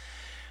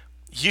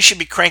 you should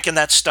be cranking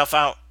that stuff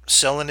out,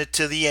 selling it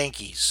to the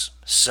Yankees,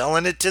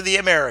 selling it to the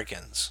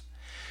Americans.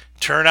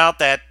 Turn out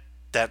that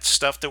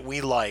stuff that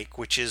we like,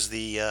 which is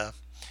the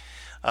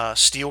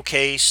steel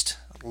cased,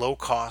 low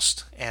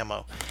cost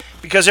ammo.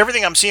 Because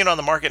everything I'm seeing on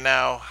the market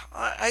now,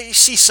 I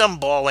see some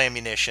ball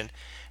ammunition,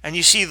 and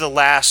you see the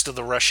last of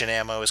the Russian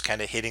ammo is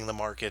kind of hitting the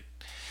market,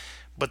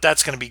 but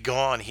that's going to be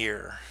gone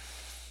here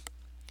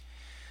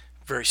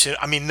very soon.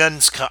 I mean,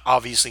 none's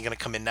obviously going to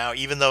come in now,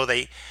 even though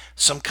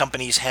some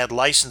companies had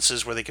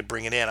licenses where they could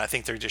bring it in. I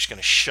think they're just going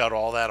to shut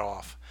all that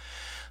off.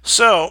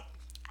 So,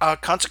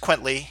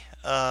 consequently,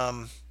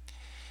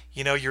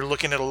 you're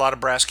looking at a lot of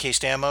brass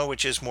cased ammo,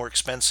 which is more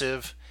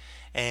expensive,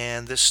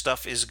 and this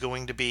stuff is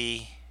going to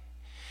be,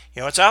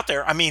 it's out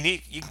there. I mean,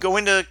 you can go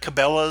into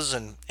Cabela's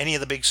and any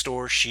of the big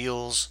stores,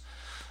 Shields,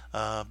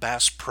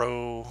 Bass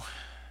Pro,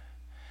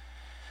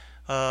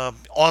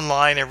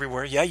 online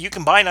everywhere. Yeah, you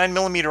can buy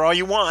 9mm all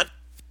you want,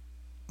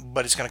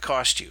 but it's going to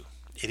cost you.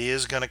 It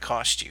is going to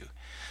cost you.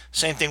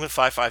 Same thing with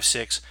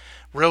 5.56.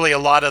 Really, a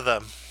lot of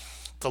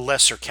the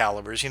lesser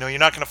calibers. You're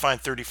not going to find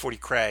 30-40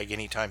 Krag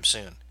anytime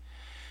soon.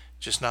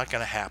 Just not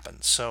going to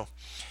happen. So,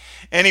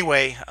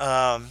 anyway,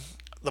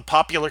 the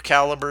popular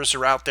calibers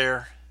are out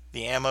there.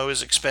 The ammo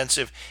is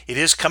expensive. It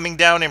is coming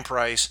down in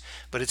price,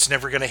 but it's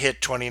never going to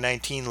hit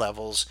 2019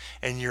 levels,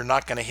 and you're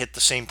not going to hit the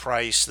same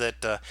price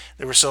that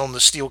they were selling the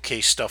steel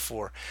case stuff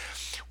for.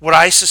 What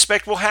I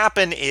suspect will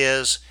happen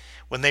is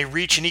when they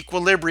reach an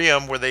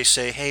equilibrium where they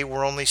say, hey,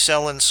 we're only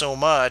selling so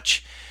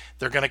much,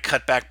 they're going to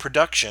cut back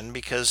production,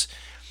 because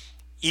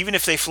even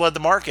if they flood the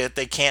market,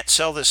 they can't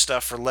sell this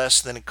stuff for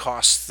less than it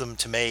costs them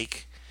to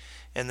make,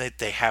 and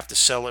they have to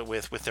sell it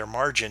with their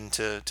margin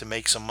to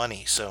make some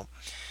money. So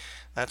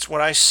that's what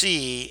I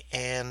see,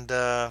 and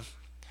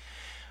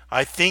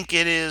I think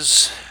it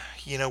is,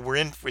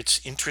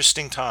 it's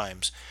interesting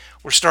times.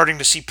 We're starting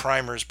to see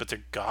primers, but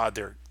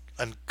they're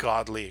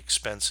ungodly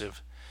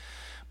expensive.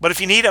 But if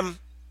you need them,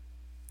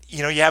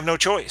 you have no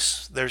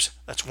choice.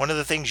 That's one of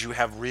the things you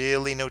have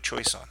really no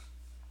choice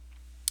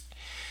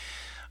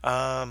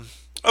on.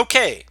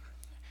 Okay.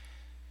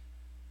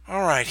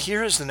 All right,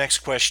 here is the next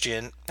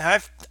question.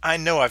 I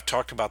know I've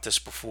talked about this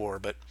before,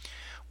 but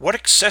what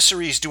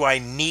accessories do I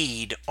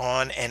need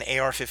on an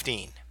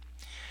AR-15?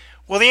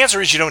 Well, the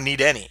answer is you don't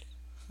need any.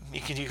 You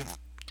can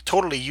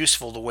totally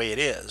useful the way it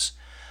is.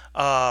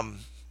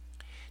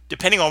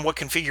 Depending on what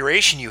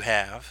configuration you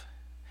have,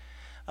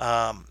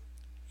 I'll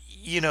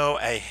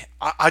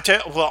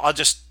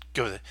just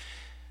go with it.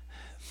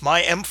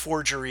 My M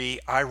Forgery,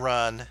 I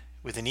run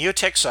with an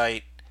EOTech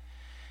sight,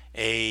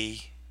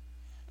 I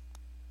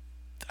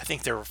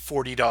think they're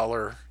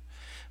 $40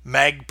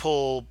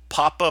 Magpul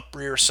pop-up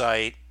rear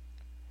sight,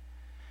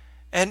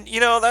 and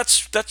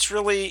that's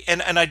really,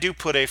 and I do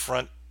put a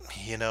front,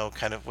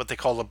 kind of what they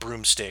call a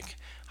broomstick.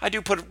 I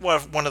do put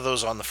one of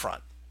those on the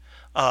front,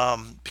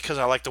 because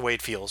I like the way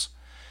it feels.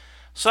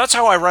 So that's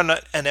how I run an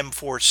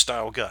M4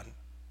 style gun.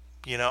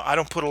 I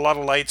don't put a lot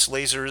of lights,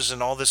 lasers,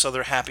 and all this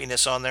other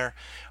happiness on there.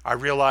 I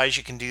realize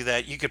you can do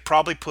that. You could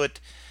probably put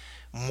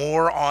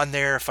more on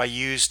there if I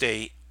used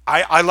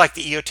I like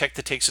the EOTech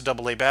that takes the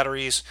AA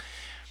batteries.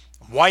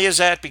 Why is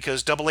that?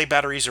 Because AA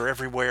batteries are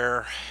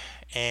everywhere,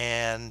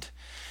 and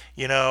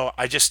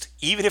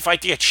even if I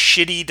get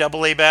shitty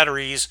AA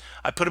batteries,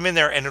 I put them in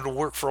there and it'll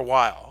work for a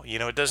while.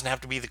 It doesn't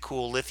have to be the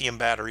cool lithium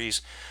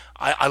batteries.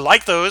 I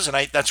like those,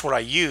 and that's what I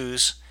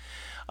use.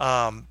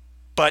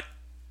 But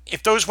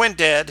if those went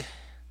dead,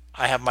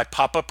 I have my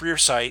pop-up rear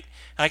sight,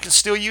 and I can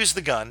still use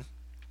the gun.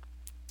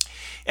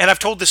 And I've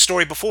told this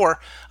story before.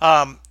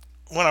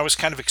 When I was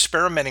kind of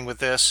experimenting with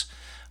this,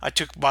 I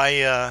took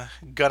my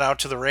gun out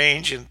to the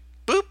range, and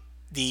boop,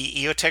 the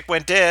EOTech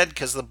went dead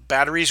because the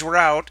batteries were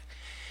out,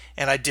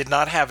 and I did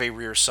not have a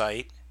rear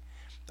sight.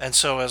 And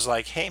so I was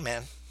like, hey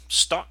man,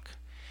 stuck.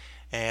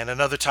 And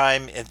another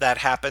time that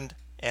happened,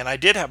 and I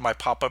did have my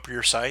pop-up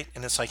rear sight,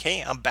 and it's like,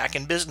 hey, I'm back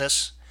in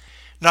business.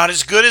 Not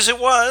as good as it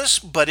was,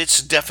 but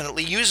it's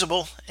definitely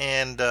usable.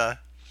 And the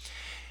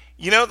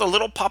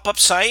little pop-up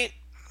sight,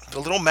 the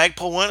little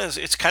Magpul one,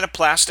 it's kind of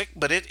plastic,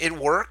 but it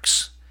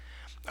works.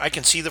 I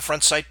can see the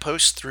front sight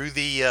post through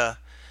the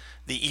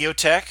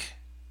EOTech,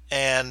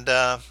 and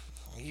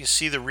you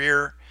see the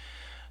rear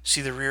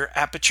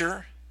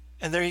aperture,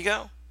 and there you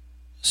go.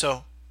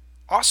 So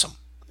awesome,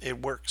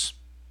 it works.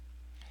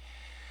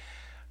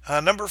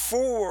 Number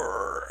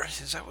 4,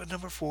 is that what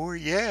number 4?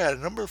 Yeah,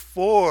 number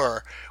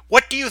 4.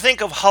 What do you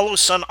think of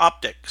Holosun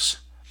optics?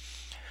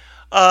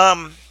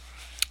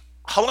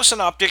 Holosun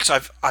optics,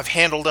 I've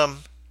handled them.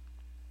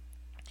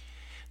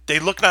 They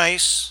look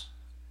nice.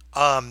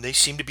 They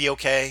seem to be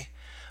okay.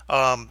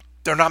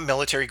 They're not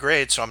military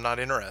grade, so I'm not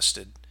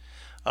interested.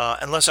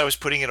 Unless I was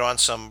putting it on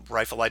some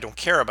rifle I don't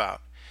care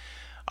about.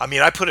 I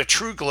mean, I put a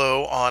True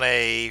Glow on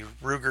a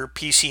Ruger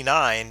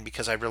PC-9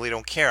 because I really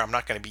don't care. I'm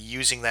not going to be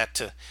using that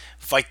to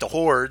fight the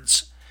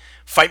hordes,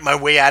 fight my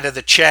way out of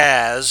the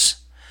Chaz.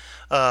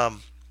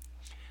 Um,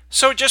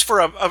 so just for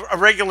a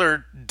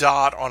regular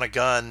dot on a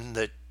gun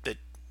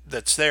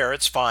that's there,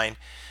 it's fine.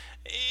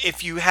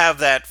 If you have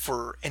that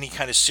for any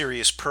kind of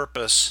serious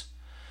purpose,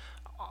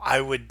 I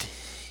would,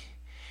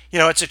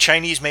 it's a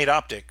Chinese made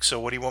optic. So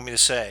what do you want me to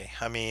say?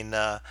 I mean,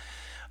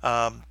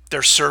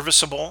 they're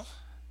serviceable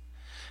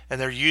and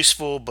they're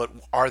useful, but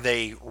are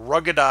they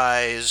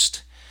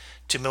ruggedized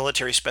to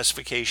military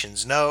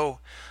specifications? No.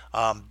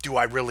 Do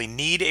I really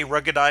need a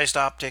ruggedized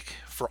optic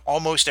for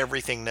almost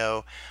everything?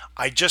 No.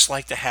 I just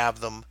like to have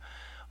them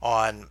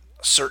on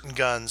certain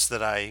guns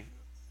that I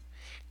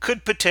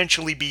could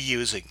potentially be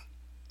using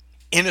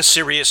in a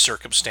serious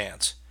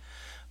circumstance.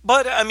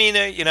 But I mean,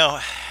 pay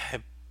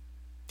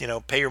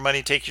your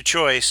money, take your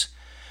choice.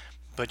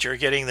 But you're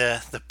getting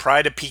the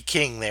pride of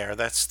Peking there.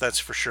 That's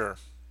for sure.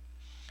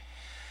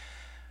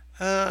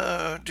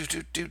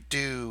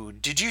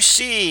 Did you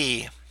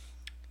see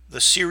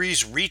the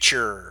series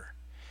Reacher?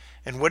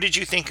 And what did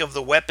you think of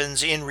the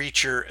weapons in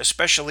Reacher,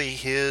 especially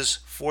his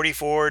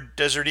 44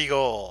 Desert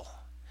Eagle?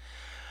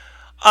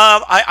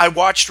 I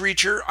watched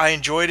Reacher. I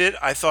enjoyed it.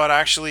 I thought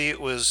actually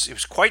it was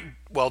quite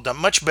well done,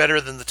 much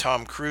better than the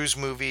Tom Cruise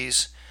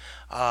movies.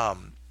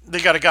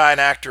 They got a guy, an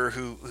actor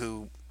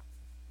who,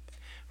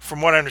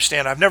 from what I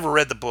understand, I've never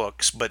read the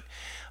books, but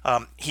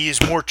he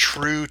is more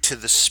true to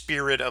the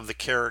spirit of the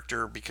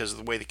character because of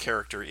the way the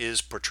character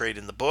is portrayed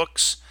in the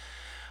books.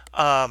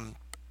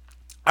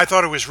 I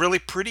thought it was really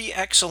pretty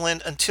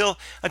excellent until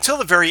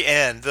the very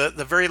end,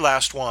 the very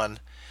last one.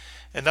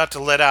 And not to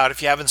let out,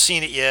 if you haven't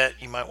seen it yet,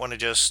 you might want to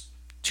just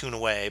tune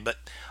away. But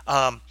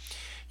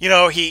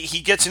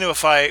he gets into a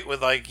fight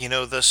with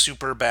the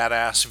super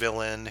badass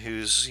villain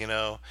who's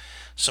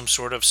some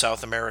sort of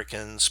South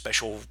American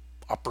special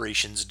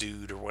operations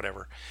dude or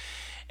whatever.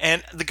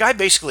 And the guy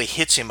basically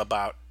hits him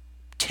about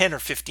 10 or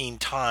 15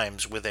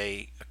 times with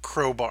a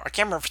crowbar. I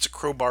can't remember if it's a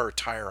crowbar or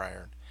tire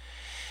iron.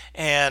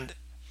 And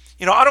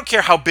I don't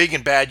care how big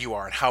and bad you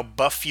are and how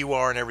buff you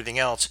are and everything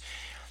else.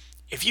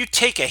 If you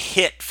take a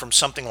hit from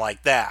something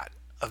like that,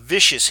 a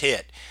vicious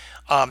hit,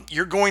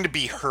 you're going to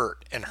be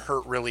hurt and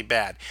hurt really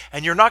bad.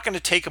 And you're not going to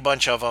take a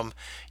bunch of them,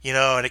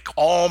 and it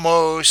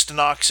almost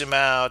knocks him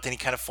out. Then he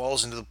kind of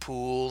falls into the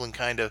pool and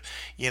kind of,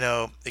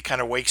 it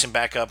kind of wakes him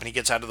back up and he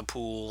gets out of the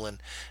pool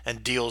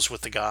and deals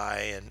with the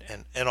guy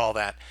and all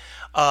that.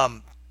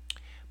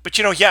 But,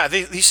 yeah,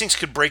 these things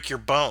could break your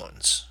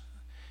bones.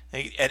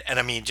 And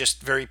I mean,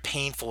 just very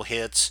painful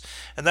hits.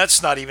 And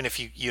that's not even if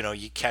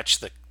you catch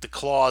the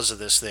claws of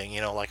this thing,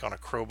 like on a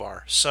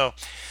crowbar. So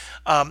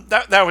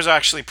that was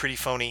actually pretty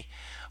phony.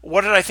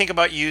 What did I think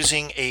about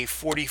using a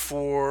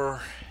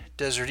 44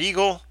 Desert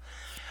Eagle?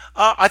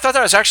 I thought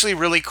that was actually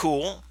really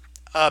cool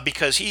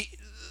because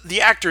the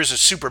actor is a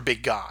super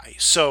big guy.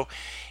 So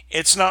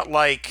it's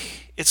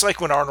like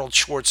when Arnold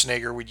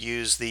Schwarzenegger would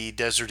use the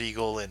Desert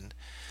Eagle in,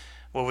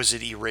 what was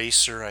it,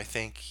 Eraser, I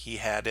think he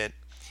had it.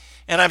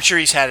 And I'm sure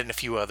he's had it in a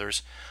few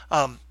others.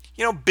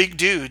 Big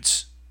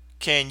dudes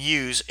can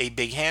use a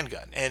big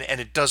handgun,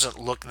 and it doesn't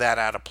look that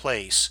out of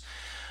place.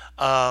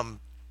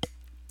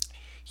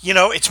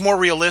 It's more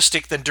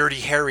realistic than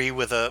Dirty Harry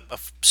with a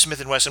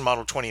Smith & Wesson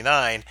Model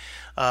 29.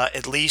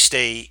 At least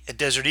a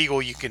Desert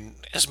Eagle,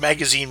 it's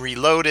magazine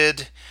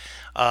reloaded.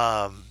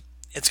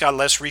 It's got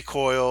less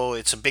recoil.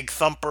 It's a big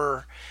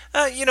thumper.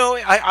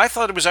 I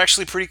thought it was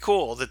actually pretty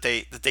cool that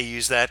they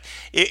used that.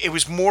 It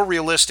was more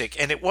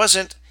realistic, and it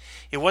wasn't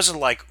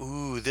like,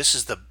 ooh, this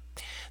is the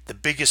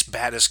biggest,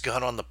 baddest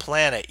gun on the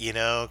planet,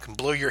 can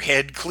blow your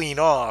head clean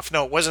off.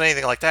 No, it wasn't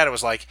anything like that. It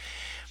was like,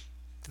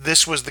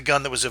 this was the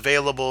gun that was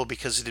available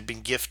because it had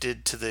been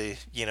gifted to the,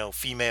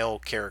 female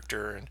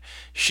character, and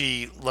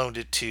she loaned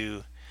it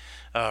to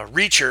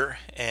Reacher,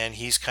 and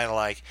he's kind of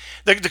like,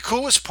 the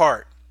coolest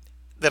part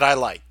that I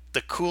like,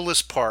 the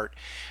coolest part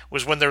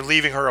was when they're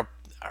leaving her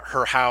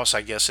house,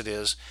 I guess it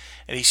is,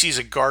 and he sees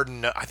a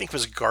garden, I think it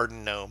was a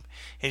garden gnome,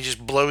 and he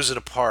just blows it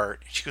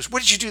apart. She goes,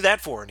 "What did you do that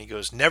for?" And he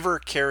goes, "Never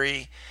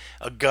carry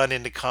a gun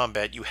into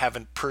combat you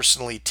haven't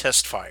personally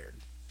test fired."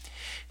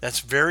 That's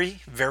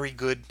very, very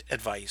good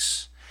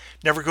advice.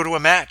 Never go to a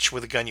match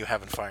with a gun you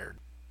haven't fired.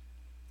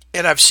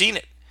 And I've seen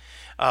it.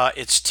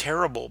 It's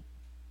terrible,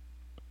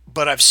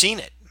 but I've seen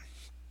it.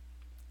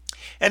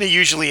 And it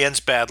usually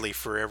ends badly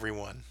for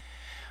everyone.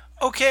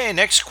 Okay,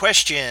 next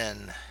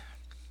question.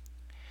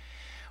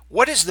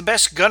 What is the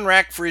best gun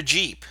rack for a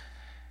Jeep?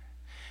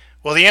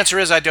 Well, the answer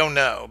is I don't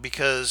know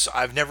because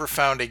I've never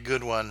found a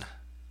good one.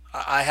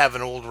 I have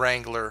an old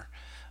Wrangler.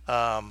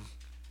 Um,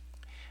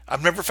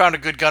 I've never found a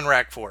good gun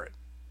rack for it.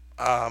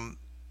 Um,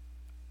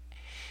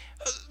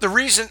 the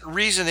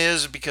reason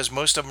is because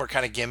most of them are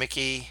kind of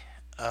gimmicky.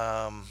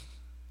 Um,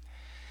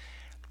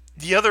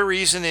 the other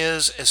reason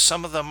is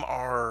some of them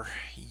are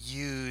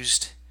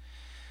used.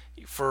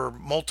 for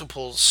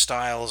multiple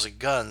styles of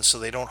guns, so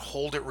they don't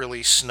hold it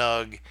really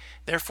snug.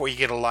 Therefore, you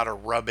get a lot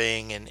of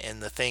rubbing,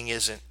 and the thing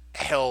isn't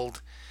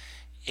held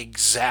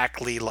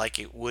exactly like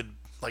it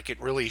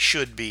really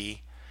should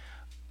be.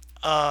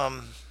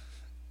 Um,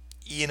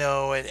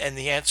 and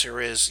the answer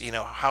is,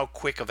 how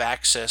quick of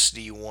access do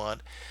you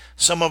want?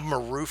 Some of them are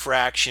roof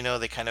racks,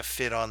 they kind of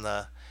fit on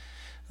the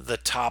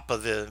top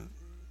of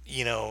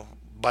you know,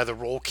 by the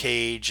roll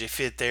cage. They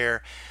fit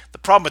there. The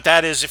problem with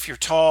that is if you're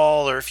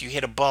tall or if you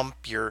hit a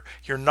bump, your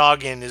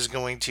noggin is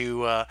going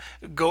to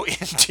go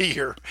into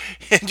your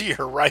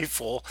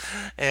rifle,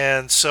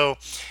 and so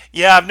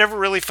yeah, I've never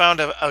really found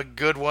a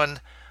good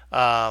one.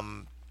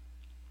 Um,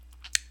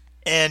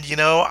 and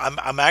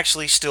I'm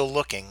actually still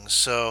looking.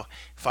 So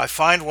if I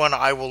find one,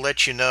 I will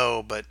let you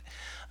know. But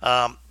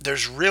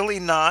there's really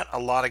not a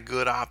lot of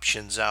good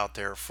options out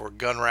there for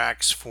gun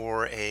racks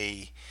for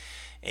a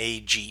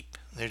Jeep.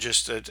 They're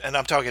just, and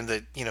I'm talking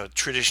the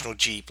traditional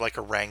Jeep like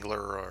a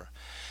Wrangler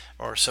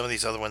or some of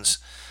these other ones,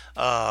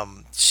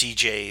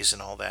 CJs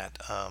and all that.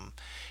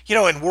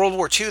 In World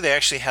War II, they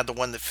actually had the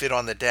one that fit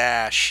on the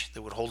dash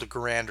that would hold a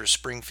Garand or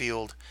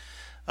Springfield.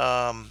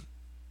 Um,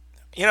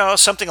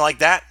 Something like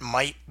that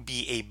might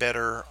be a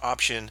better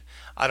option.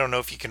 I don't know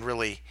if you can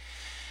really.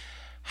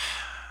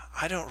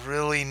 I don't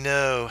really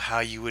know how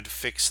you would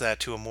fix that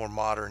to a more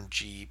modern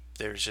Jeep.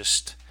 There's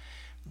just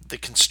the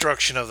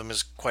construction of them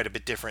is quite a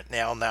bit different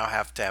now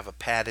have to have a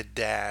padded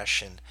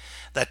dash, and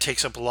that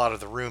takes up a lot of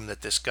the room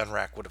that this gun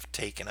rack would have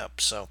taken up.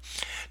 So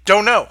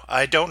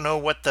I don't know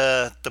what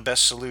the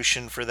best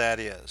solution for that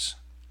is.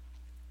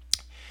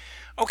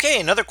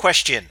 Okay, another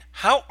question.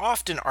 How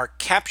often are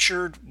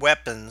captured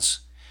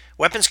weapons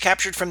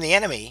captured from the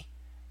enemy,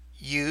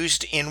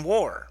 used in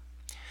war?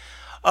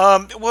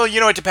 Well,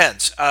 it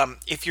depends.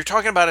 If you're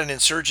talking about an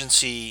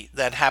insurgency,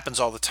 that happens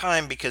all the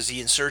time because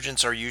the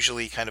insurgents are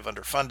usually kind of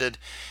underfunded,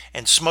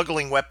 and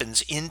smuggling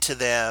weapons into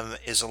them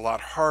is a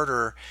lot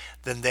harder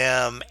than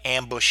them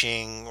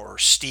ambushing or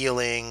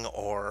stealing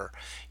or,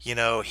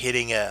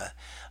 hitting a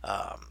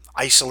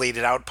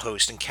isolated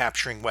outpost and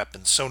capturing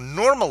weapons. So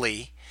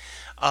normally,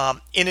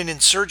 in an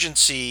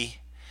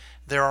insurgency,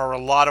 there are a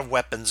lot of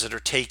weapons that are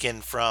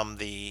taken from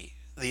the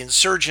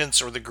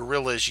insurgents, or the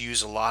guerrillas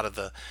use a lot of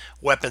the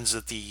weapons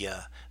that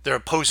their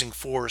opposing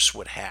force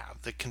would have,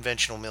 the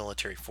conventional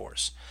military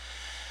force.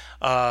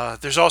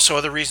 There's also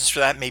other reasons for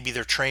that. Maybe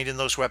they're trained in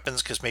those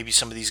weapons because maybe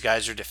some of these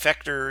guys are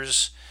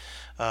defectors.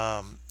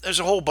 There's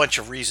a whole bunch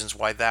of reasons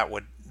why that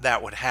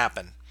would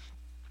happen.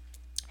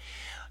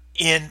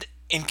 In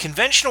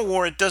conventional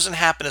war, it doesn't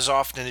happen as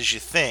often as you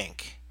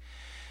think,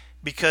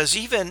 because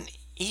even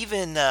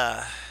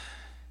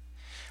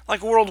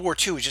like World War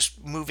II was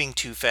just moving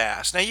too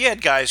fast. Now you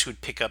had guys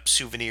who'd pick up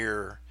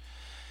souvenir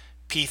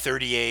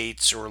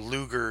P-38s or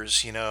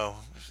Lugers,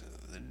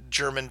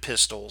 German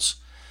pistols.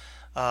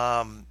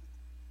 Um,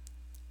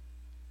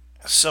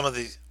 some of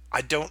the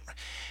I don't.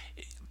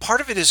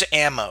 Part of it is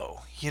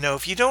ammo.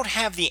 If you don't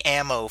have the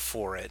ammo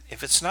for it,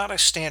 if it's not a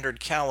standard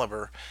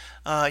caliber,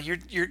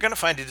 you're going to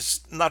find it's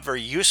not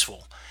very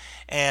useful.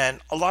 And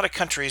a lot of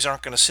countries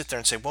aren't going to sit there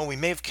and say, well, we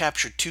may have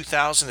captured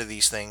 2,000 of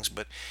these things,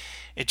 but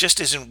it just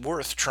isn't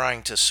worth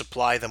trying to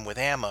supply them with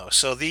ammo.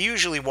 So they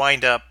usually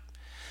wind up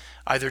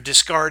either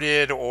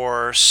discarded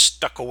or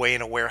stuck away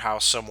in a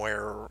warehouse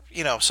somewhere, or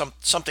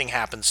something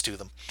happens to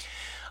them.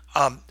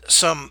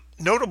 Some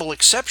notable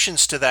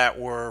exceptions to that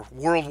were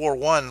World War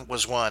One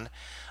was one.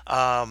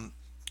 Um,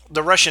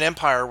 the Russian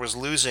Empire was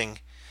losing.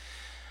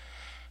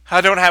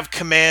 I don't have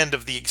command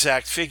of the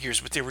exact figures,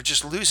 but they were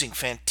just losing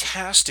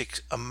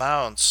fantastic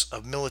amounts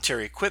of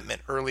military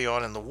equipment early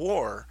on in the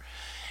war,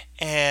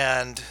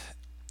 and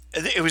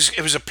it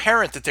was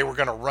apparent that they were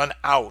going to run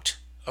out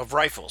of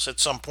rifles at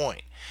some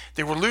point.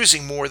 They were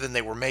losing more than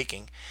they were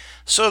making,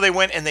 so they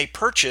went and they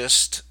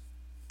purchased.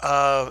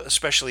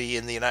 Especially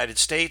in the United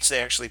States,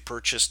 they actually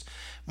purchased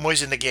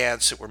Mosin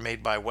Nagants that were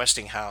made by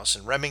Westinghouse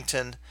and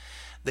Remington.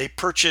 They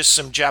purchased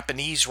some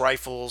Japanese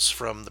rifles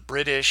from the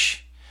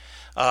British.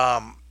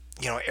 Um,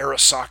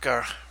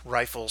 Arisaka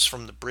rifles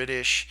from the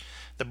British.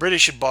 The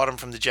British had bought them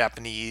from the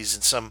Japanese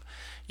in some,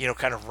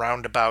 kind of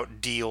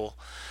roundabout deal.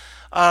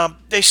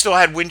 They still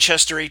had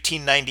Winchester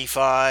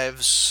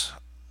 1895s.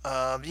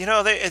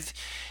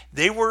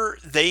 They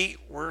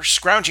were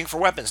scrounging for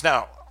weapons.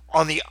 Now,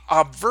 on the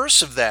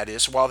obverse of that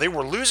is, while they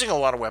were losing a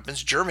lot of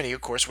weapons, Germany,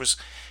 of course, was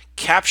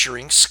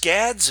capturing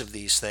scads of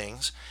these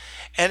things.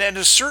 And at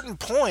a certain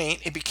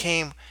point, it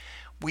became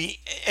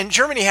and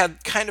Germany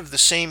had kind of the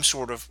same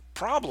sort of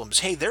problems.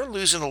 Hey, they're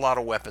losing a lot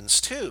of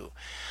weapons too.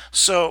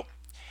 So,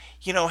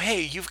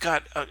 hey, you've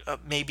got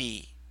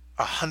maybe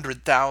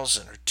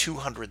 100,000 or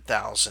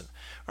 200,000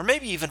 or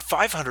maybe even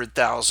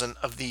 500,000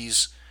 of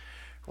these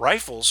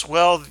rifles.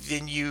 Well,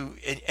 then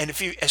and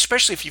if you,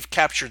 especially if you've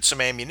captured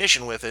some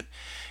ammunition with it,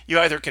 you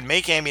either can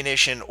make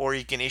ammunition or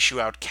you can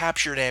issue out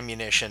captured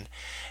ammunition,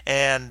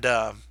 and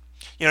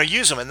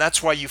use them. And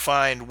that's why you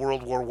find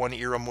World War One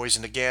era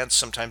Mosin Nagants.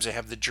 Sometimes they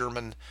have the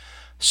German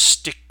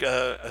stick,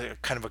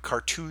 kind of a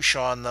cartouche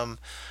on them.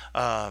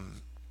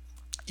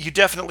 You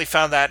definitely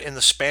found that in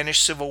the Spanish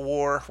Civil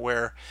War,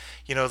 where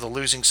the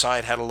losing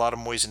side had a lot of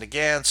moison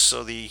against,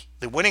 so the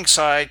winning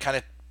side kind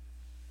of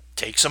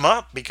takes them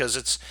up because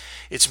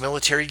it's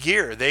military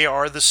gear. They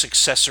are the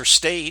successor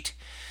state,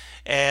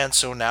 and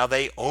so now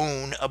they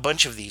own a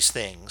bunch of these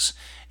things,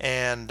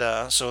 and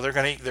so they're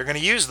gonna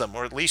use them,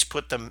 or at least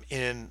put them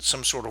in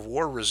some sort of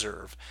war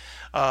reserve.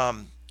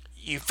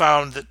 You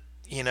found that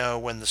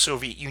when the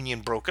Soviet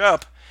Union broke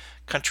up,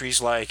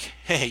 countries like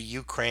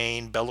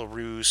Ukraine,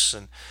 Belarus,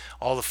 and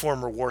all the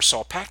former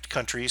Warsaw Pact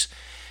countries,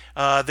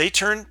 they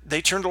turned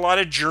a lot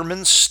of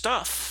German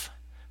stuff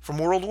from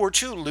World War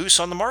II loose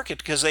on the market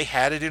because they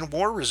had it in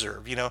war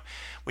reserve.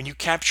 When you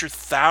capture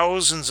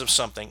thousands of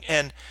something,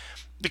 and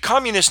the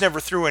communists never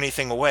threw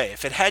anything away.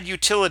 If it had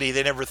utility,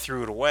 they never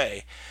threw it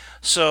away.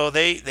 So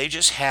they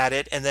just had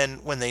it, and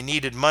then when they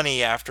needed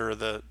money after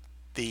the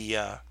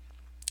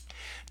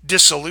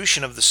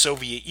dissolution of the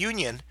Soviet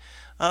Union,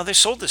 they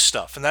sold this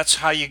stuff, and that's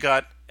how you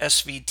got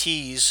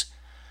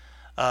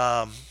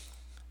um,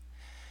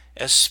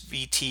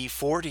 SVT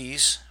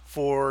 40s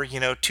for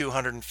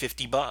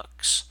 250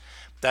 bucks.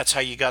 That's how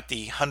you got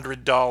the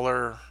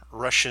 $100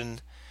 Russian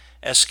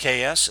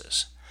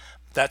SKSs.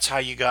 That's how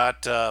you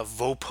got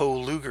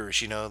Vopo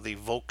Lugers, the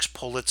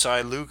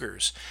Volkspolizei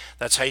Lugers.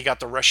 That's how you got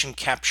the Russian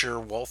capture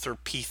Walther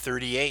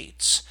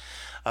P-38s.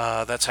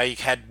 That's how you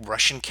had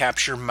Russian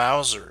capture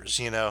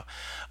Mausers.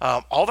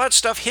 All that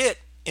stuff hit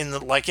in the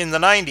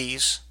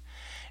 90s,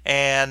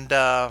 and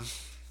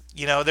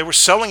they were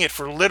selling it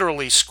for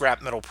literally scrap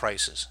metal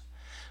prices,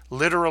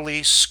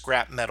 literally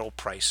scrap metal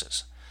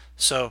prices.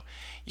 So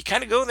you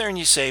kind of go there and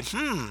you say,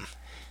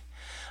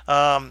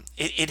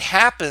 it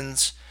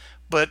happens,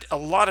 but a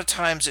lot of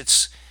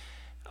times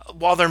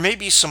while there may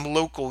be some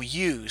local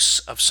use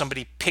of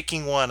somebody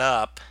picking one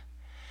up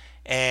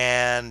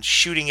and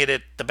shooting it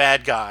at the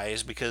bad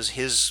guys because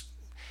his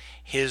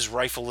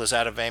rifle is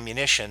out of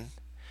ammunition.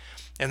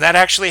 And that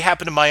actually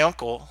happened to my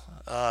uncle.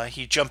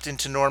 He jumped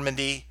into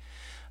Normandy.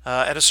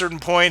 At a certain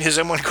point, his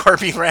M1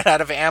 carbine ran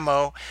out of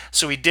ammo,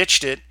 so he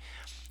ditched it,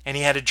 and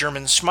he had a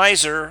German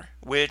Schmeiser,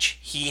 which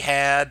he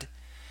had,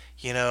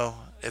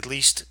 at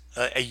least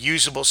a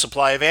usable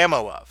supply of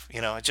ammo of.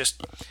 It's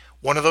just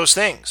one of those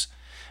things.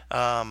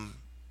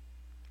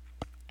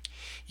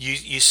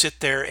 You sit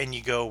there and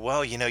you go,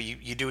 well,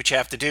 you do what you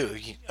have to do.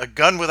 A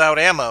gun without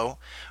ammo,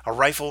 a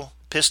rifle,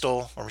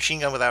 pistol, or machine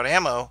gun without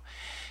ammo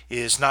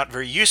is not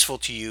very useful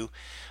to you,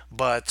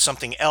 but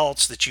something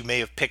else that you may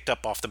have picked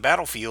up off the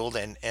battlefield,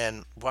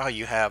 and wow,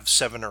 you have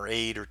 7 or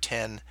 8 or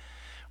 10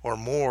 or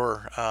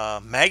more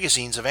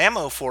magazines of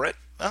ammo for it.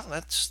 Well,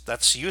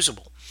 that's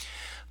usable.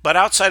 But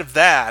outside of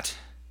that,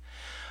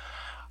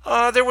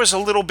 there was a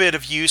little bit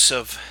of use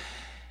of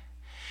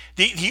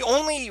the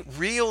only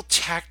real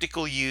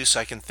tactical use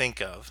I can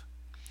think of,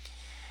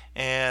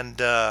 and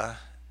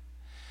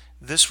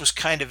this was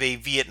kind of a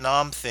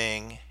Vietnam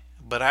thing,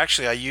 but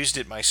actually I used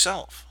it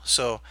myself.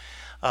 So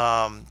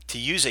to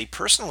use a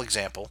personal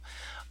example,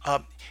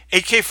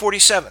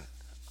 AK-47.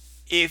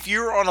 If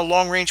you're on a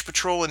long-range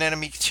patrol in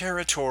enemy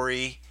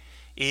territory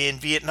in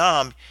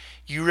Vietnam,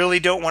 you really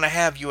don't want to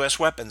have U.S.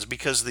 weapons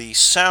because the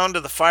sound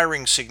of the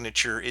firing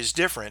signature is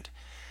different.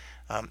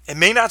 It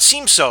may not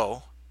seem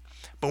so,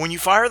 but when you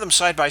fire them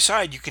side by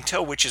side, you can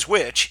tell which is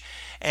which,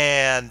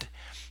 and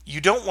you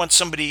don't want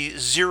somebody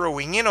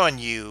zeroing in on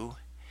you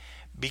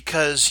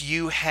because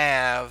you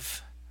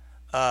have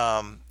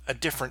a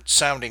different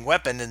sounding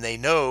weapon, and they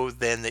know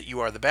then that you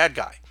are the bad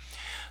guy.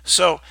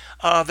 So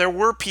there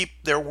were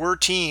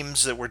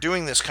teams that were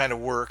doing this kind of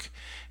work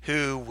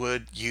who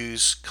would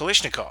use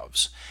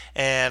Kalashnikovs,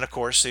 and of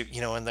course, in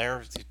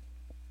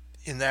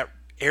that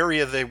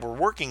area they were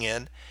working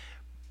in,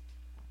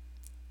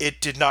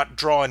 it did not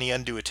draw any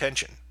undue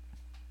attention.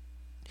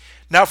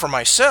 Now, for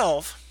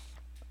myself,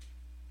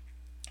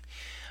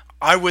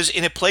 I was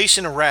in a place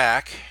in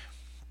Iraq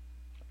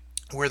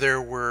where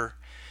there were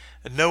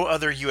no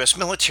other U.S.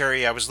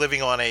 military. I was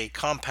living on a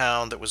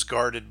compound that was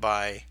guarded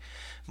by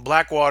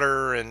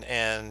Blackwater, and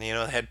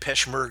had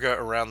Peshmerga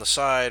around the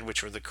side,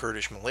 which were the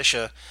Kurdish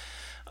militia.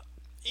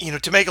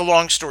 To make a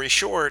long story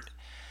short,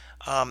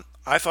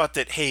 I thought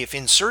that, hey, if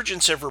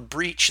insurgents ever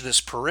breach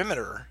this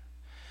perimeter,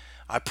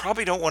 I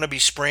probably don't want to be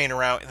spraying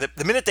around.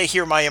 The minute they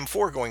hear my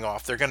M4 going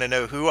off, they're going to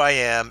know who I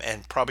am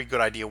and probably a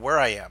good idea where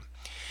I am.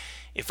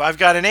 If I've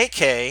got an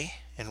AK,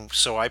 and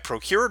so I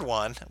procured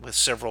one with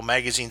several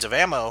magazines of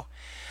ammo,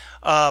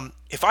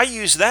 if I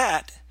use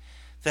that,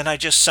 then I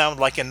just sound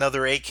like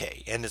another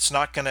AK, and it's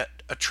not going to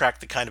attract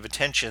the kind of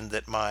attention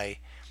that my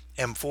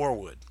M4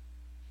 would.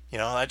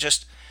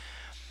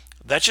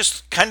 That's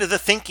just kind of the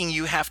thinking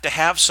you have to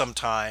have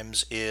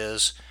sometimes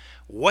is,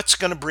 what's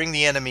going to bring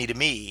the enemy to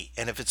me?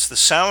 And if it's the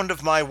sound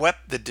of my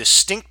weapon, the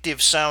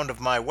distinctive sound of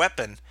my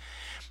weapon,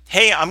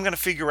 hey, I'm going to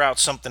figure out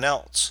something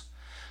else.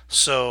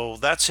 So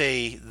that's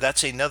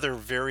another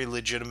very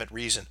legitimate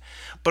reason.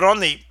 But on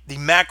the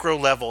macro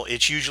level,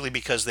 it's usually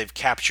because they've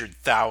captured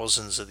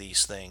thousands of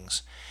these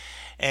things.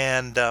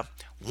 And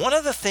one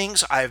of the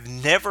things I've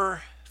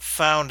never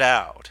found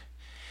out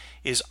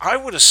is I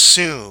would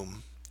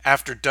assume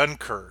after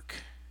Dunkirk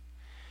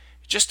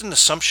just an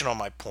assumption on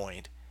my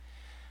point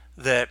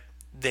that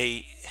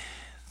they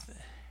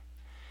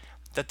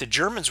that the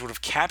Germans would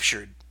have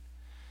captured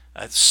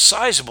a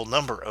sizable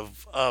number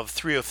of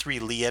 303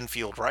 Lee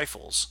Enfield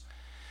rifles,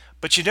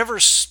 but you never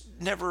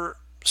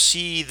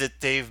see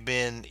that they've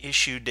been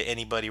issued to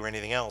anybody or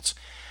anything else.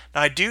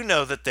 Now I do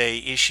know that they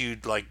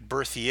issued like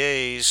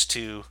Berthiers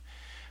to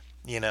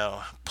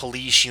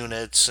police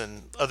units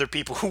and other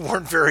people who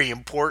weren't very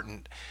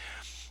important.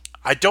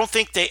 I don't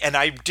think they, and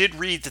I did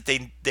read that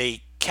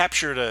they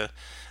captured a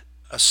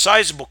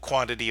sizable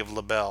quantity of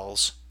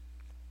Lebels,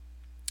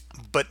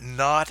 but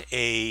not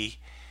a.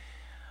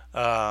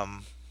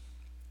 Um,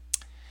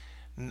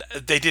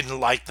 they didn't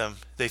like them.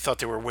 They thought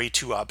they were way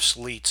too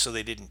obsolete, so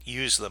they didn't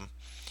use them.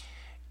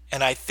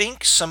 And I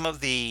think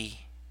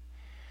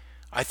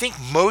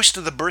most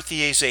of the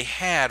Berthiers they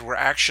had were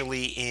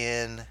actually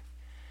in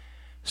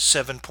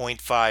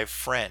 7.5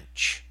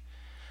 French.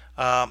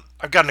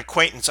 I've got an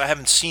acquaintance. I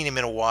haven't seen him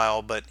in a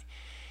while, but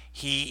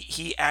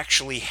he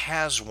actually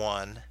has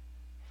one,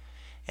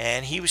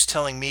 and he was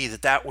telling me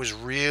that that was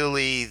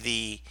really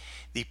the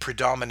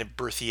predominant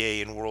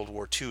Berthier in World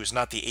War II. It's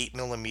not the 8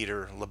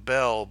 millimeter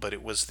Lebel, but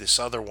it was this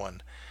other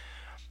one.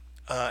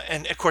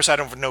 And of course, I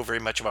don't know very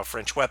much about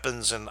French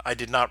weapons, and I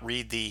did not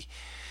read the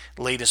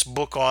latest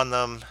book on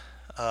them,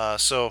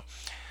 so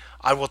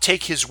I will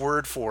take his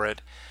word for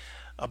it.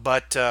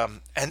 But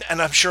and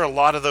I'm sure a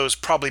lot of those,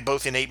 probably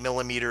both in 8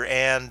 millimeter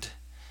and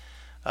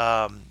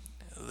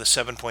the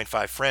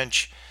 7.5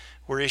 French,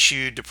 were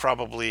issued to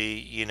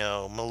probably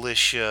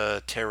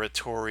militia,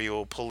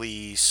 territorial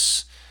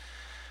police,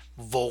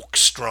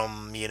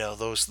 Volkstrom,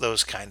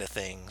 those kind of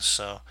things.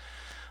 So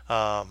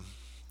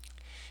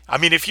I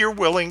mean, if you're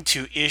willing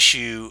to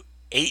issue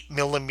 8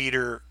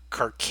 millimeter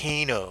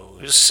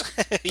Carcanos,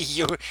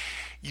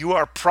 you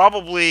are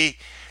probably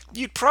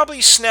you'd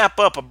probably snap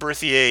up a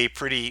Berthier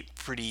pretty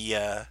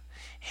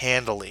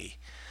handily.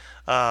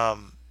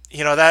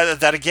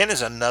 That again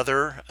is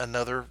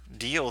another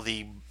deal.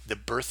 The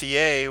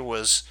Berthier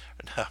was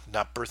no,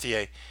 not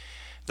Berthier.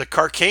 The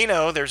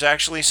Carcano. There's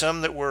actually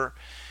some that were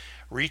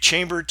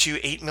rechambered to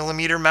 8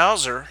 millimeter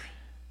Mauser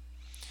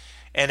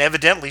and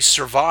evidently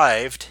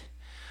survived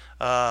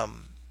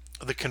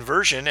the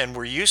conversion and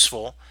were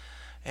useful.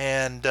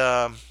 And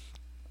so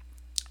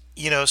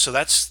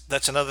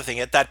that's another thing.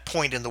 At that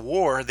point in the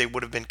war, they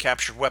would have been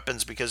captured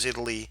weapons because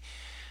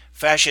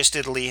fascist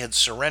Italy had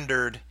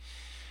surrendered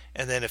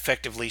and then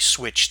effectively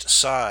switched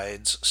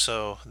sides.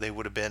 So they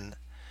would have been,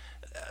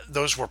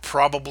 those were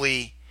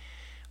probably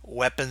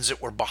weapons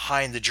that were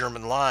behind the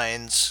German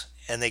lines,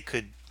 and they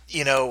could,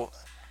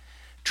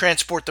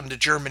 transport them to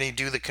Germany,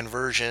 do the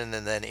conversion,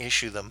 and then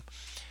issue them.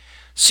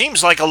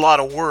 Seems like a lot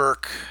of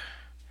work,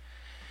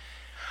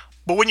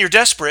 but when you're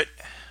desperate,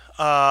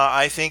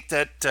 I think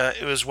that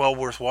it was well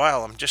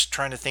worthwhile. I'm just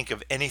trying to think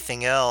of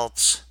anything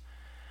else.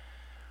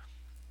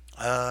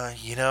 A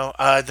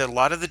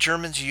lot of the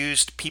Germans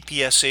used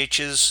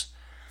PPSHs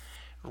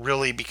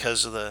really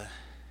because of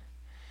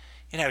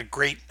had a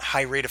great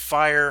high rate of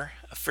fire,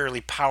 a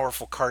fairly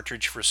powerful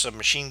cartridge for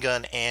submachine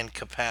gun, and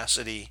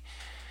capacity.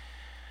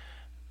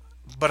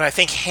 But I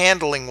think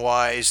handling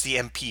wise, the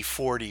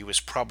MP40 was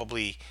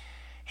probably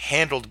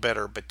handled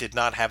better, but did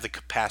not have the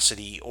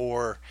capacity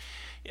or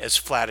as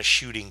flat a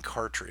shooting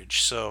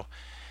cartridge. So,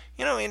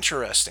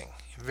 interesting.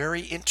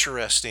 Very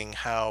interesting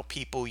how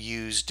people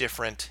use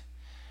different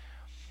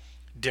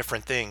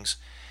things.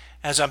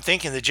 As I'm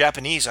thinking, the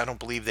Japanese, I don't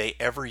believe they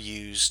ever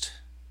used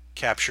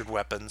captured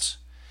weapons,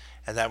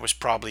 and that was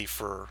probably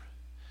for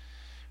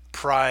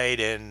pride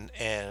and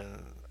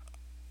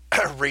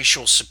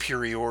racial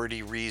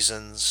superiority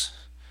reasons,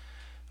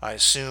 I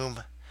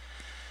assume.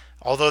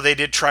 Although they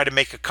did try to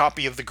make a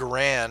copy of the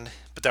Garand,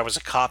 but that was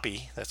a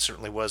copy. That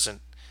certainly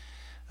wasn't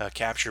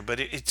captured. But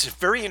it's a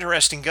very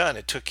interesting gun.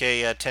 It took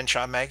a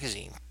 10-shot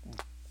magazine,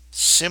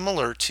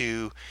 similar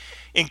to,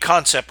 in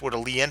concept, what a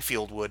Lee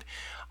Enfield would.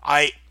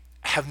 I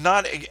have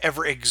not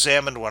ever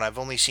examined one. I've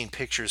only seen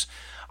pictures.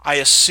 I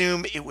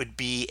assume it would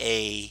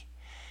be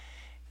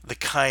the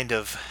kind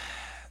of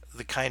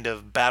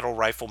battle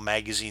rifle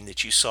magazine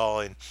that you saw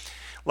in,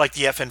 like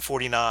the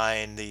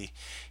FN-49,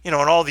 and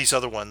all these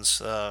other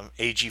ones,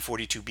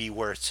 AG-42B,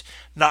 where it's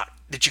not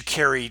that you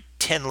carry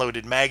 10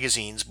 loaded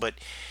magazines, but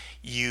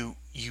you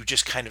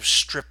just kind of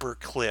stripper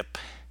clip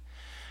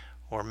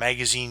or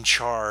magazine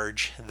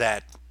charge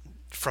that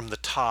from the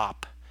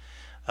top,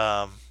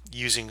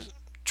 using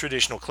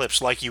traditional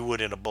clips like you would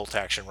in a bolt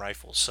action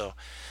rifle. So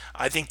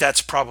I think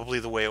that's probably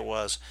the way it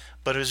was.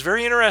 But it was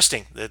very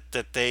interesting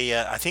that they,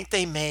 I think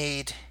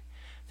the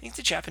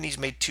Japanese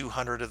made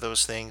 200 of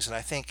those things, and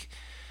I think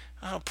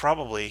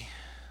probably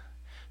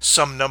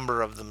some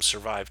number of them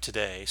survive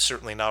today.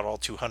 Certainly not all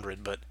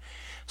 200, but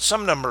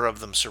some number of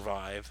them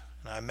survive.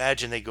 And I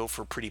imagine they go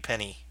for a pretty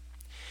penny.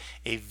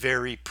 A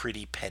very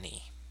pretty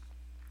penny.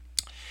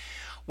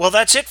 Well,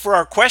 that's it for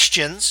our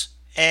questions.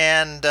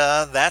 And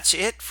that's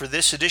it for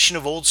this edition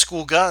of Old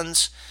School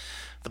Guns,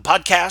 the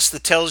podcast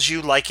that tells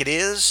you like it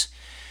is.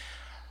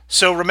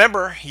 So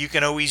remember, you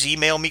can always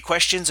email me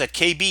questions at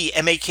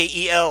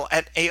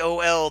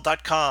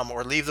kbmakel@aol.com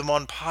or leave them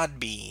on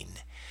Podbean.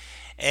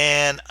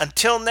 And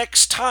until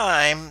next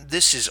time,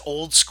 this is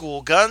Old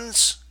School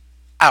Guns,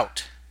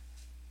 out.